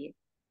सबके लिए.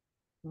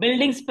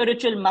 Building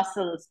spiritual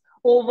muscles,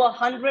 over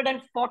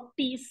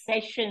 140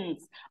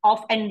 sessions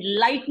of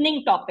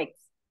enlightening topics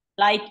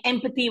like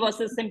empathy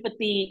versus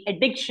sympathy,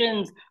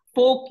 addictions,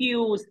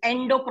 focus,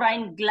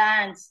 endocrine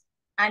glands,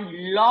 and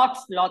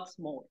lots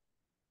more.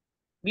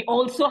 We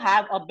also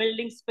have a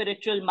Building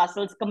Spiritual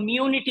Muscles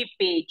community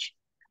page.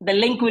 The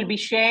link will be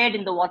shared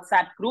in the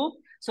WhatsApp group.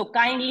 So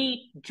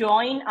kindly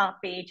join our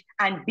page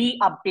and be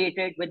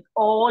updated with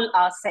all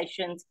our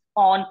sessions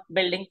on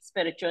building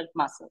spiritual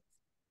muscles.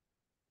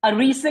 A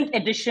recent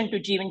addition to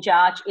Jeevan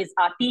Charge is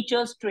our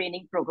teachers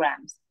training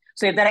programs.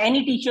 So if there are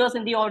any teachers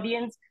in the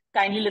audience,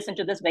 kindly listen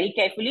to this very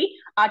carefully.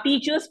 Our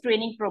teachers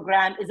training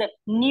program is a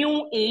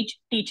new age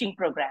teaching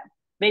program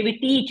where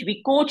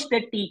we coach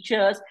the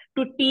teachers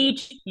to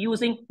teach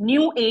using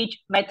new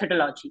age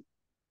methodology.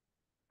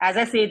 As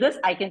I say this,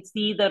 I can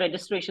see the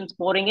registrations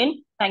pouring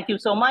in. Thank you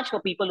so much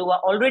for people who are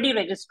already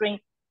registering.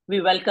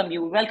 We welcome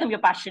you. We welcome your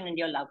passion and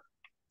your love.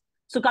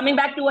 So coming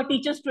back to our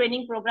teachers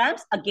training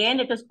programs, again,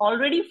 it is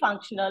already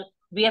functional.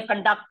 We have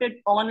conducted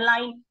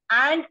online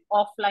and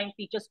offline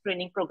teachers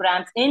training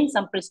programs in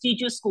some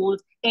prestigious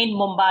schools in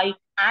Mumbai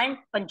and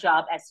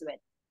Punjab as well.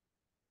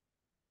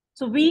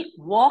 So we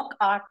walk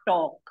our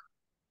talk.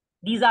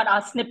 These are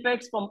our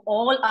snippets from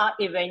all our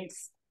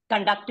events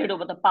conducted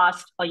over the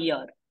past a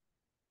year.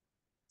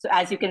 So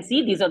as you can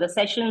see, these are the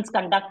sessions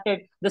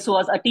conducted. This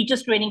was a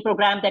teachers training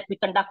program that we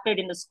conducted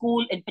in the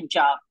school in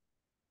Punjab.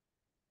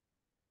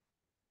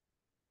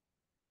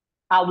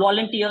 Our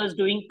volunteers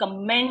doing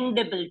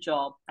commendable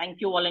job. Thank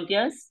you,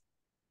 volunteers.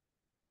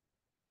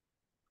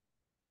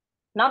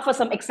 Now for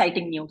some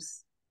exciting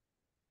news.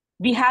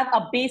 We have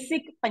a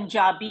basic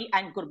Punjabi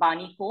and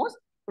Gurbani course,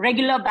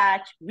 regular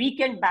batch,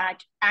 weekend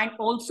batch, and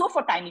also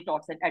for tiny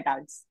tots and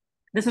adults.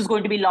 This is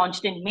going to be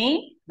launched in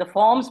May. The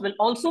forms will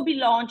also be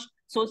launched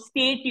So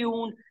stay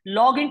tuned,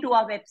 log into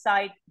our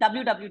website,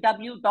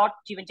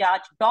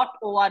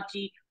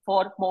 www.jeevanjach.org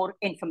for more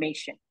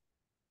information.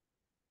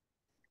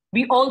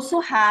 We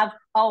also have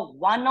a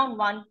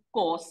one-on-one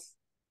course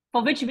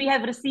for which we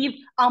have received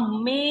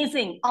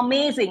amazing,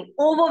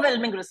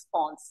 overwhelming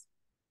response.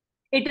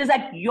 It is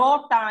at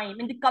your time,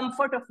 in the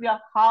comfort of your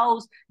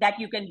house, that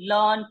you can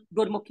learn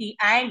Gurmukhi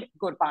and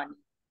Gurbani.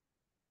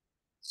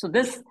 So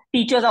these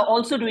teachers are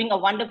also doing a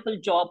wonderful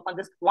job on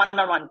this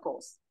one-on-one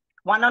course.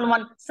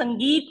 One-on-one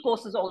Sangeet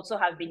courses also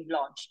have been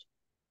launched.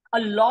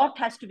 A lot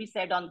has to be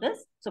said on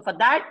this. So for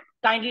that,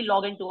 kindly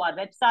log into our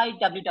website,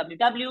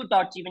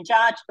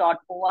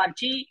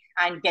 www.jeevanjach.org,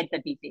 and get the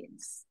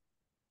details.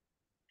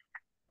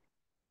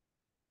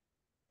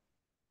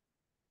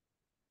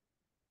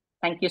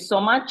 Thank you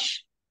so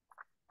much.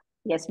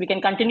 Yes, we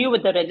can continue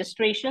with the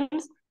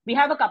registrations. We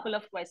have a couple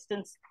of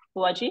questions,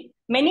 Buaji.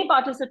 Many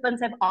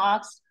participants have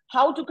asked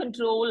how to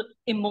control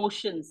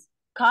emotions.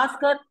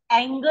 Khaskar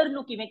anger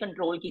nu kive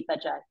control kita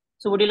jaye.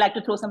 So would you like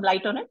to throw some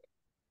light on it?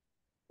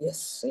 Yes,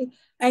 see,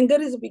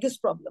 anger is the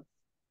biggest problem.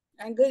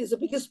 Anger is the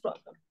biggest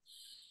problem.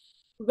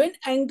 When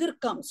anger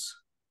comes,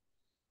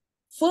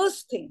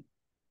 first thing,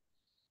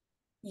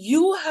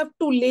 you have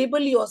to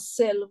label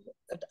yourself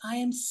that I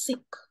am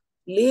sick.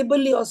 Label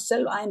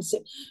yourself, I am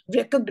sick.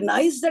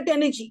 Recognize that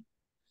energy.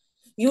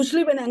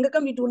 Usually when anger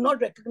comes, we do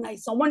not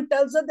recognize. Someone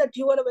tells us that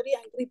you are a very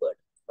angry bird,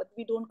 but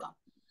we don't come.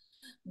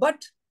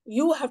 But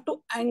you have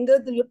to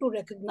you have to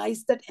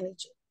recognize that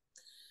energy.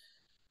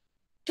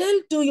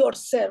 Tell to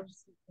yourself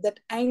that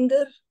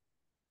anger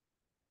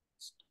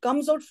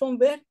comes out from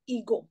where?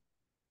 Ego.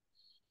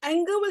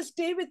 Anger will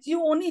stay with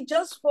you only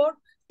just for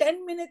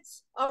 10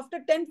 minutes. After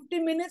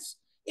 10-15 minutes,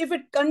 if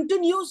it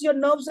continues, your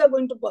nerves are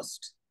going to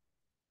burst.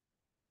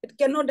 It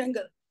cannot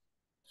anger.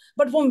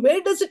 But from where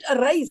does it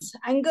arise?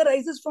 Anger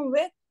rises from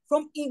where?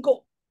 From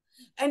ego.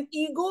 And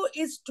ego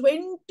is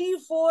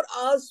 24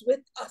 hours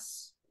with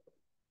us.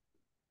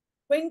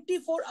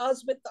 24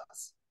 hours with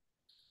us.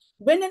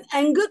 When an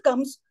anger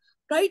comes,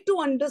 try to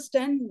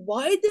understand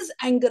why this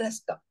anger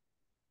has come.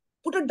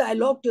 Put a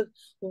dialogue to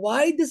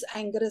why this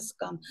anger has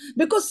come.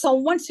 Because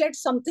someone said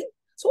something,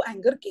 so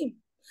anger came.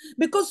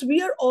 Because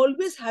we are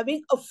always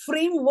having a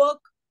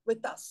framework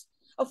with us.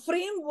 A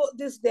framework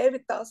is there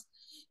with us.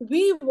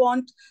 We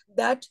want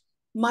that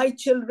my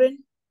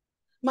children,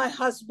 my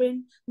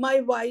husband,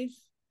 my wife,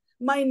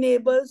 my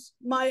neighbors,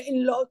 my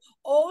in-laws,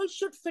 all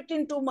should fit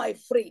into my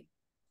frame.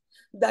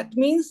 That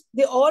means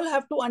they all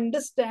have to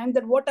understand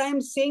that what I am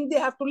saying, they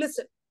have to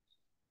listen.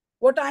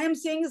 What I am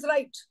saying is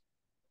right.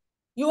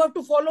 You have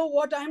to follow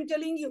what I am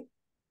telling you.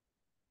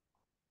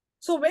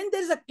 So when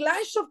there is a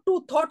clash of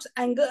two thoughts,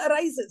 anger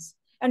arises.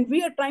 And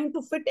we are trying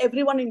to fit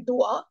everyone into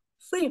our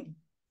frame.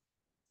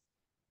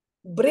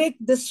 Break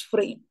this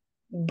frame.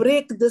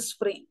 Break this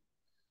frame.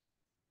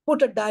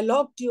 Put a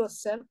dialogue to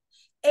yourself.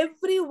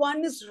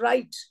 Everyone is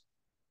right.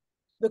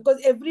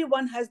 Because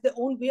everyone has their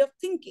own way of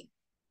thinking.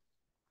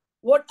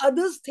 What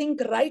others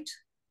think right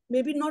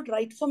may be not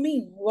right for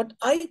me. What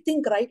I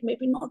think right may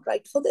be not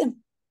right for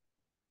them.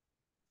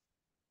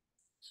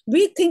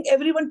 We think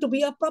everyone to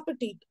be our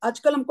property.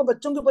 आजकल हमको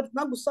बच्चों के ऊपर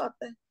इतना गुस्सा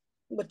आता है.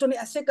 बच्चों ने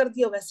ऐसे कर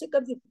दिया, वैसे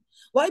कर दिया.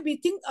 Why? We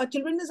think our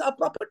children is our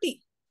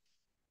property.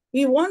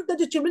 We want that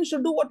the children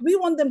should do what we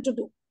want them to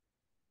do.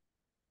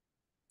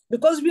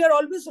 Because we are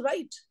always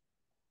right.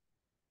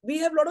 We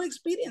have a lot of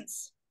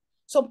experience.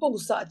 So हमको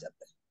गुस्सा आ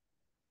जाता है.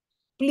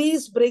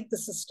 Please break the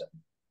system.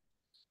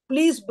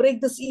 Please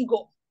break this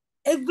ego.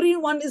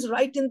 Everyone is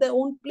right in their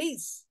own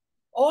place.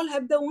 All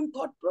have their own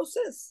thought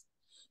process.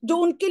 जो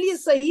उनके लिए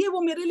सही है वो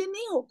मेरे लिए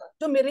नहीं होगा.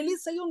 जो मेरे लिए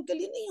सही है उनके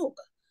लिए नहीं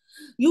होगा.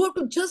 You have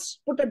to just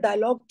put a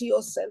dialogue to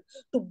yourself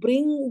to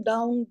bring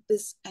down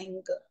this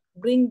anger.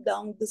 Bring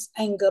down this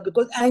anger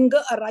because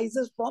anger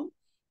arises from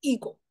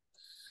ego.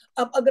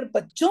 अब अगर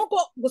बच्चों को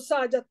गुस्सा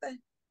आ जाता है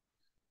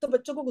तो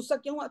बच्चों को गुस्सा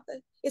क्यों आता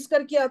है? इस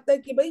करके आता है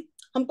कि भाई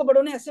हमको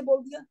बड़ों ने ऐसे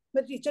बोल दिया,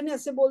 मेरे टीचर ने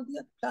ऐसे बोल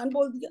दिया, फलान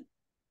बोल दिया.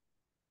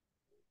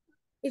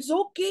 It's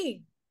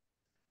okay.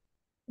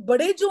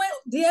 बड़े जो है,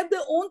 they have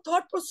their own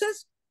thought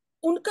process.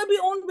 उनका भी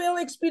own way of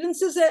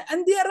experiences है,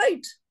 and they are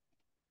right.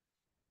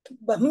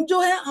 हम जो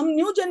है, हम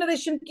new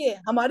generation के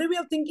हैं, हमारे way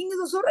of thinking is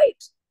also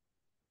right.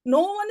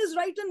 No one is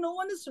right and no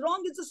one is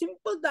wrong. It's a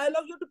simple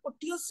dialogue you have to put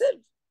to yourself.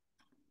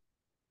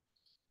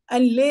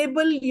 And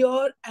label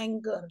your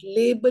anger.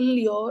 Label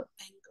your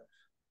anger.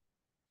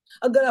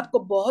 अगर आपको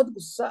बहुत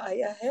गुस्सा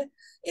आया है,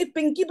 if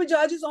Pinky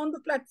Bajaj is on the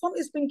platform,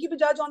 is Pinky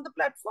Bajaj on the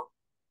platform?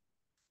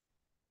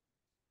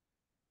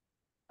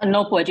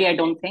 No, Pooja, I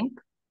don't think.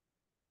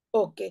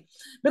 Okay,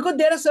 because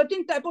there are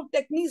certain type of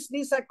techniques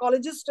these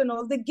psychologists and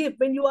all they give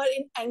when you are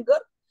in anger.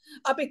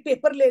 आप एक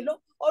paper ले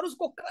लो और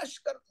उसको crush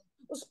कर दो,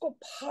 उसको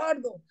फाड़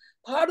दो,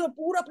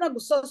 पूरा अपना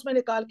गुस्सा उसमें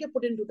निकाल के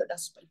put into the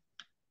dustbin.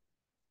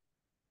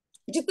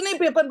 जितने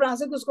पेपर बना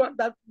सकते उसको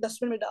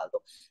डस्टबिन में डाल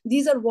दो.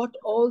 These are what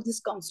all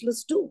these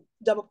counselors do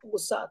जब आपको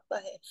गुस्सा आता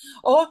है.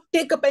 Or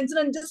take a pencil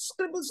and just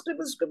scribble.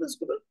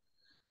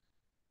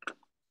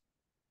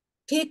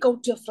 Take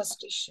out your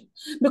frustration.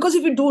 Because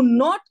if you do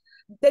not,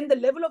 then the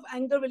level of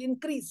anger will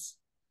increase.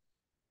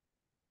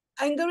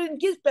 anger will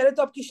increase, पहले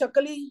तो आपकी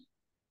शक्ल ही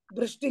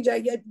भ्रष्टी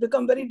जाएगी, it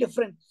become very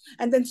different,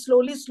 and then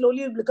slowly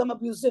you become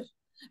abusive,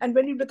 and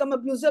when you become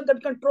abusive,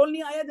 अगर control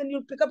नहीं आया, then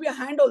you pick up your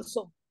hand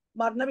also,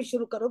 मारना भी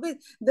शुरू करोगे.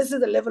 This is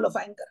the level of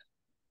anger.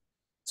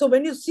 So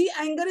when you see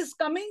anger is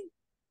coming,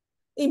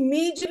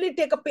 immediately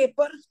take a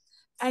paper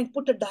and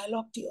put a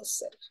dialogue to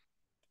yourself.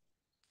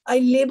 I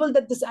label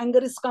that this anger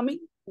is coming.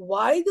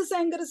 Why this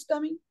anger is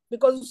coming?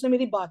 Because उसने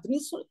मेरी बात नहीं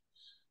सुनी.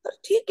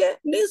 ठीक है,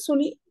 नहीं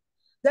सुनी.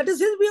 That is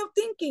his way of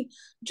thinking.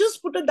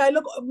 Just put a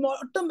dialogue.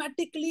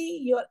 Automatically,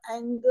 your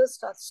anger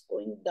starts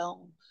going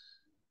down.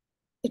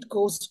 It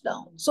goes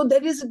down. So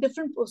there is a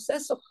different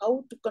process of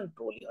how to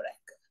control your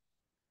anger.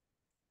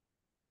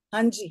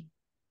 Hanji.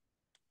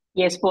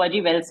 Yes,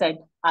 Puaji, well said.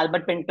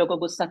 Albert Pinto ko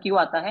gussa kyun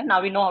aata hai?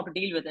 Now we know how to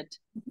deal with it.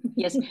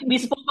 Yes, we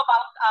spoke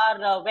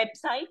about our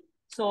website.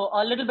 So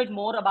a little bit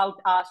more about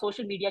our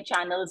social media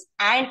channels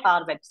and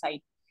our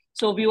website.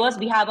 So viewers,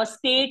 we have a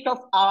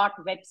state-of-art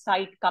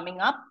website coming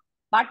up,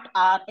 but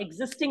our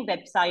existing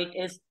website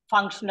is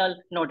functional,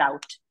 no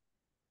doubt.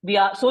 We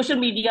are social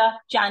media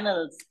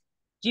channels.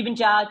 Jeevan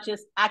Judge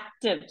is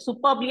active,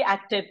 superbly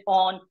active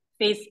on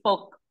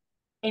Facebook,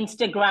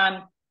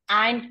 Instagram,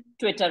 and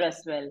Twitter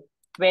as well,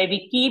 where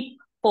we keep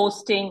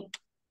posting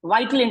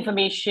vital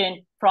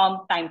information from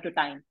time to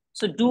time.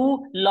 So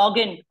do log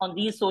in on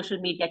these social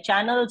media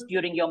channels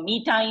during your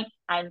me time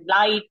and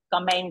like,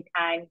 comment,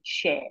 and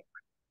share.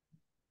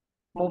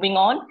 Moving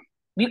on,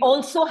 we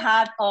also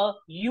have a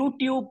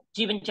YouTube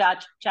Jeevan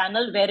Judge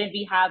channel wherein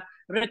we have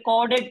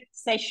recorded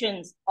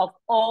sessions of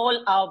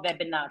all our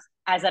webinars.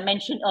 As I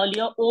mentioned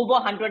earlier, over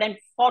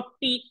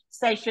 140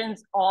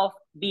 sessions of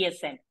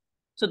BSN.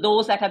 So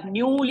those that have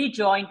newly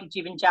joined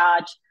Jeevan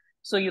Judge,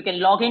 so you can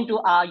log into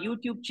our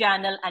YouTube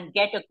channel and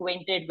get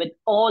acquainted with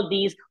all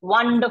these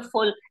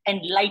wonderful,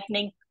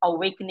 enlightening,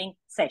 awakening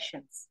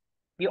sessions.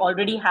 We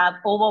already have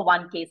over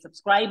 1K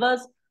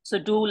subscribers. So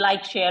do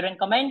like, share, and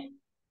comment,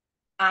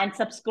 and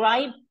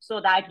subscribe so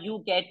that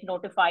you get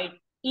notified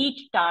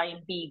each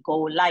time we go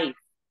live.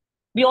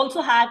 We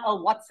also have a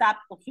WhatsApp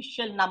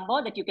official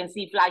number that you can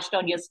see flashed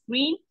on your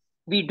screen.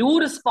 We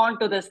do respond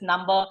to this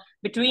number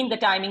between the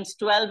timings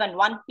 12 and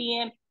 1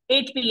 p.m.,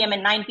 8 p.m.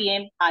 and 9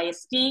 p.m.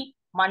 IST,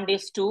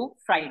 Mondays to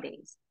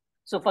Fridays.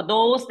 So for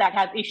those that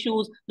have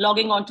issues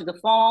logging onto the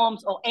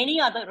forms or any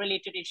other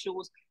related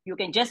issues, you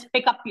can just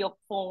pick up your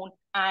phone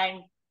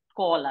and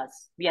call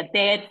us. We are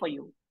there for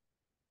you.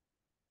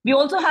 We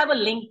also have a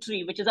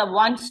Linktree, which is a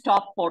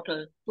one-stop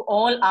portal to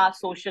all our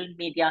social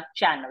media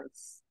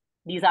channels.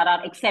 These are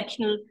our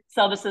exceptional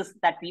services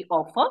that we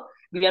offer.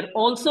 We are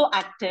also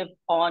active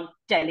on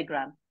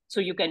Telegram.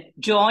 So you can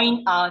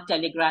join our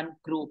Telegram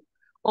group.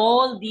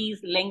 All these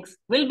links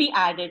will be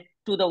added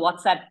to the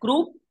WhatsApp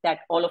group that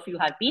all of you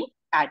have been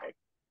added.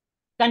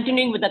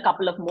 Continuing with a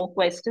couple of more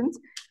questions.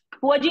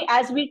 Puaji,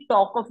 as we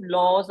talk of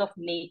laws of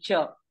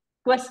nature,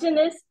 question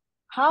is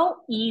how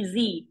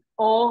easy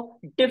or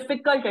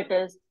difficult it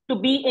is to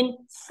be in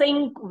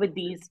sync with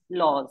these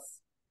laws?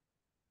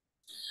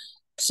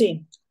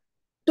 See,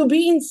 to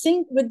be in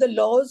sync with the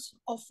laws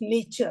of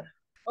nature,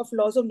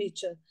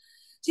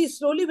 See,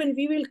 slowly when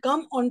we will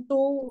come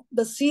onto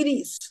the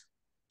series,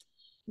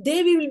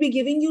 there we will be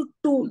giving you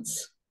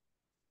tools.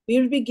 We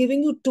will be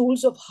giving you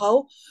tools of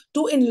how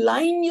to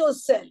align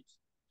yourself,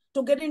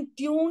 to get in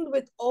tune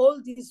with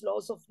all these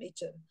laws of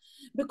nature,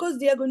 because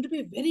they are going to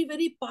be very,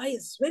 very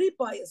pious, very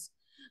pious.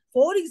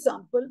 For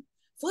example,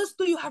 first,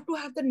 you have to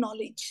have the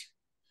knowledge.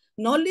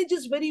 Knowledge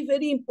is very,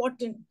 very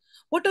important.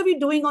 What are we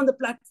doing on the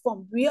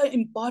platform? We are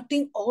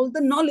imparting all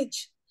the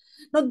knowledge.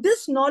 Now,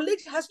 this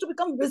knowledge has to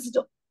become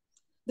wisdom.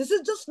 This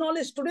is just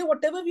knowledge. Today,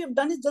 whatever we have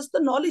done is just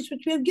the knowledge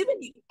which we have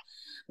given you.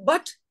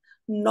 But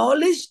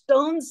knowledge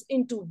turns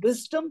into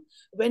wisdom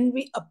when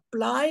we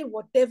apply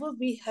whatever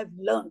we have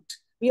learned.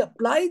 We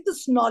apply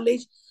this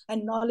knowledge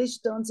and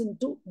knowledge turns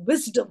into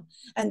wisdom.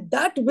 And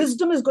that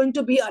wisdom is going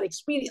to be our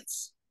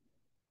experience.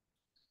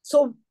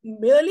 So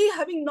merely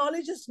having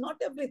knowledge is not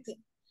everything.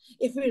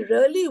 If we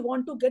really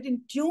want to get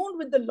in tune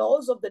with the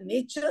laws of the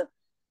nature,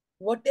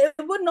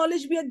 whatever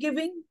knowledge we are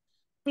giving,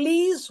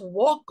 please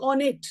walk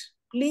on it.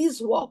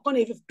 Please walk on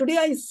it. If today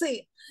I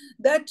say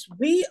that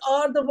we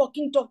are the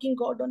walking, talking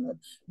God on earth,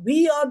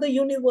 we are the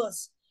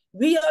universe,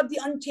 we are the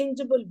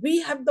unchangeable,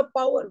 we have the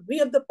power, we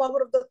have the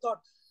power of the thought.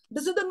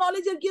 This is the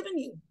knowledge I've given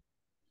you.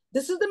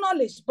 This is the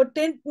knowledge, but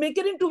make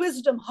it into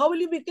wisdom. How will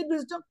you make it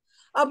wisdom?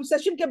 आप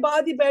session के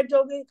बाद ही बैठ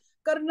जाओगे,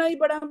 करना ही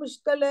बड़ा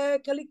मुश्किल है,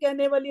 खाली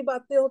कहने वाली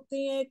बातें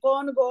होती हैं,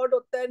 कौन गॉड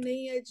होता है,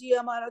 नहीं है जी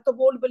हमारा तो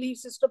बोल belief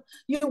system.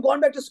 You've gone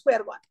back to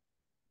square one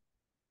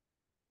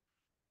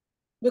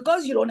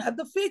because you don't have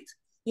the faith.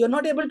 You're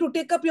not able to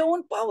take up your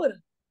own power.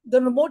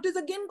 The remote is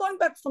again gone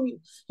back from you.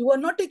 You are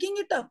not taking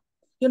it up.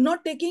 You're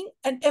not taking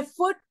an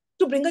effort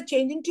to bring a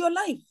change into your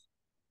life.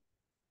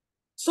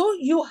 So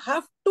you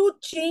have to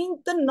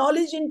change the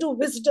knowledge into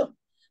wisdom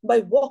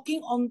by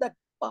walking on that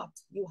path.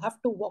 You have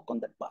to walk on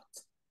that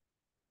path.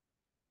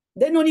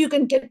 Then only you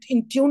can get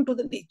in tune to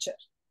the nature,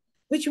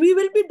 which we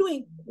will be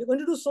doing. We're going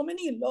to do so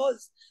many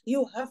laws.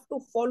 You have to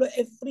follow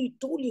every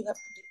tool. You have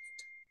to do it.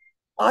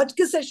 आज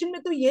के session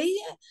में तो यही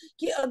है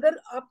कि अगर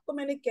आपको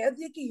मैंने कह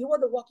दिया कि you are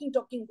the walking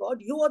talking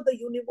God, you are the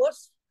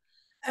universe,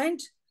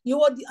 and you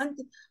are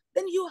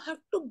then you have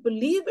to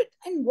believe it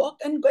and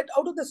walk and get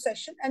out of the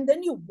session, and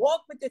then you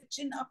walk with your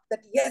chin up that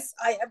yes,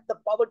 I have the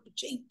power to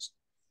change.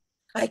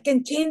 I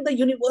can change the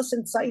universe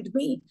inside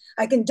me.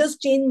 I can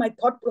just change my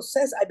thought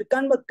process. I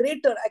become a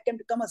creator. I can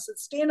become a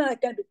sustainer. I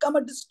can become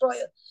a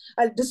destroyer.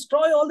 I'll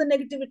destroy all the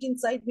negativity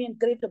inside me and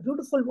create a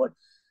beautiful world.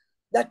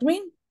 That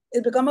means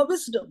it become a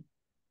wisdom.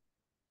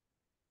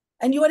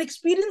 And you are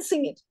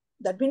experiencing it.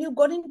 That means you've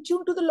got in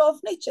tune to the law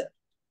of nature.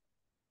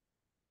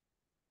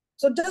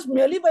 So just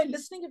merely by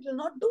listening, it will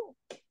not do.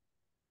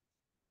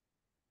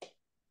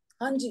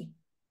 Anji.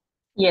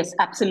 Yes,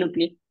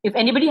 absolutely. If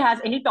anybody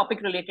has any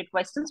topic related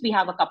questions, we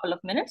have a couple of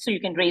minutes, so you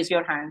can raise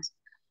your hands.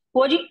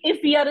 Koji, if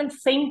we are in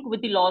sync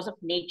with the laws of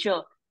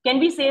nature, can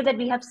we say that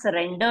we have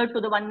surrendered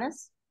to the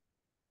oneness?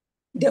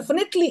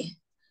 Definitely.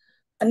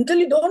 Until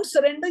you don't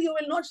surrender, you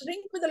will not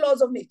sync with the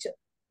laws of nature.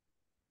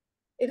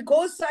 It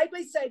goes side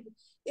by side.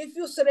 If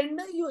you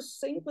surrender, you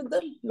sync with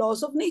the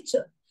laws of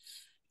nature.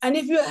 And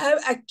if you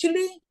have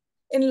actually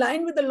in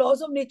line with the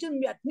laws of nature,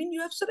 that means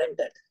you have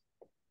surrendered.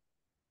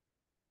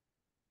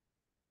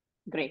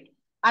 Great.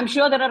 I'm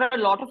sure there are a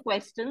lot of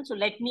questions. So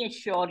let me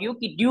assure you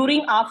that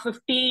during our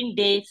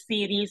 15-day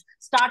series,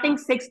 starting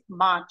 6th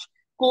March,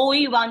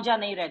 koi wanja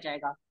nahi reh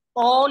jayega.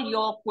 All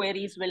your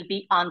queries will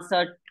be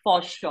answered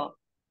for sure.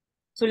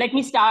 So let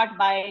me start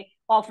by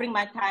offering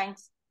my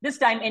thanks, this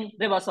time in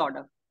reverse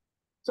order.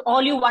 So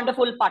all you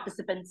wonderful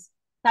participants,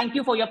 thank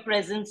you for your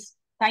presence.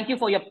 Thank you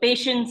for your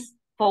patience,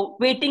 for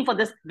waiting for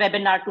this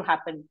webinar to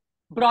happen.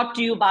 Brought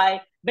to you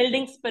by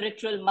Building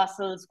Spiritual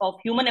Muscles of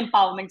Human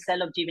Empowerment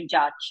Cell of Jeevan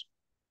Charge.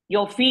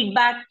 Your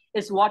feedback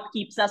is what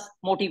keeps us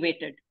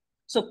motivated.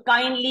 So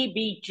kindly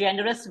be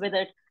generous with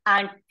it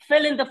and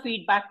fill in the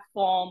feedback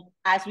form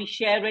as we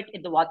share it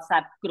in the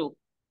WhatsApp group.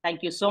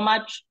 Thank you so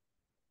much.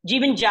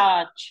 Jeevan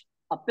Charge,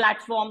 a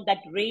platform that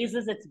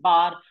raises its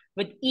bar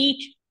with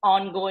each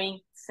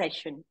ongoing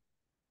session.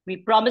 We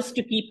promise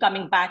to keep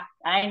coming back,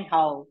 and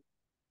how.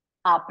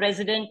 Our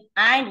president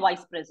and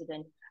vice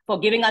president for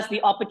giving us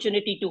the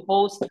opportunity to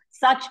host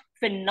such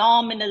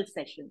phenomenal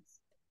sessions.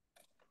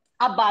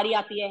 अब बारी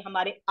आती है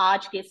हमारे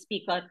आज के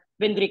speaker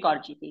विंद्री Kaur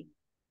ji की.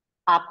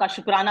 आपका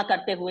शुक्राना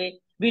करते हुए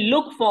we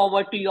look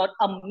forward to your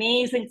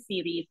amazing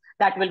series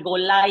that will go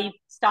live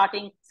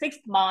starting 6th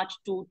March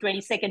to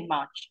 22nd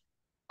March.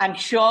 I'm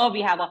sure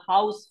we have a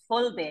house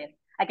full there.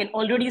 I can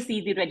already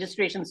see the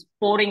registrations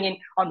pouring in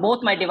on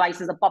both my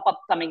devices, a pop-up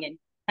coming in.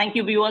 Thank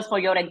you, viewers, for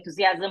your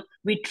enthusiasm.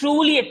 We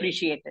truly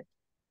appreciate it.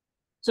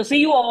 So see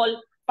you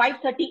all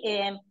 5:30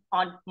 a.m.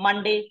 on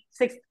Monday,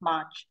 6th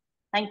March.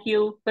 Thank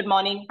you. Good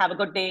morning. Have a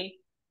good day.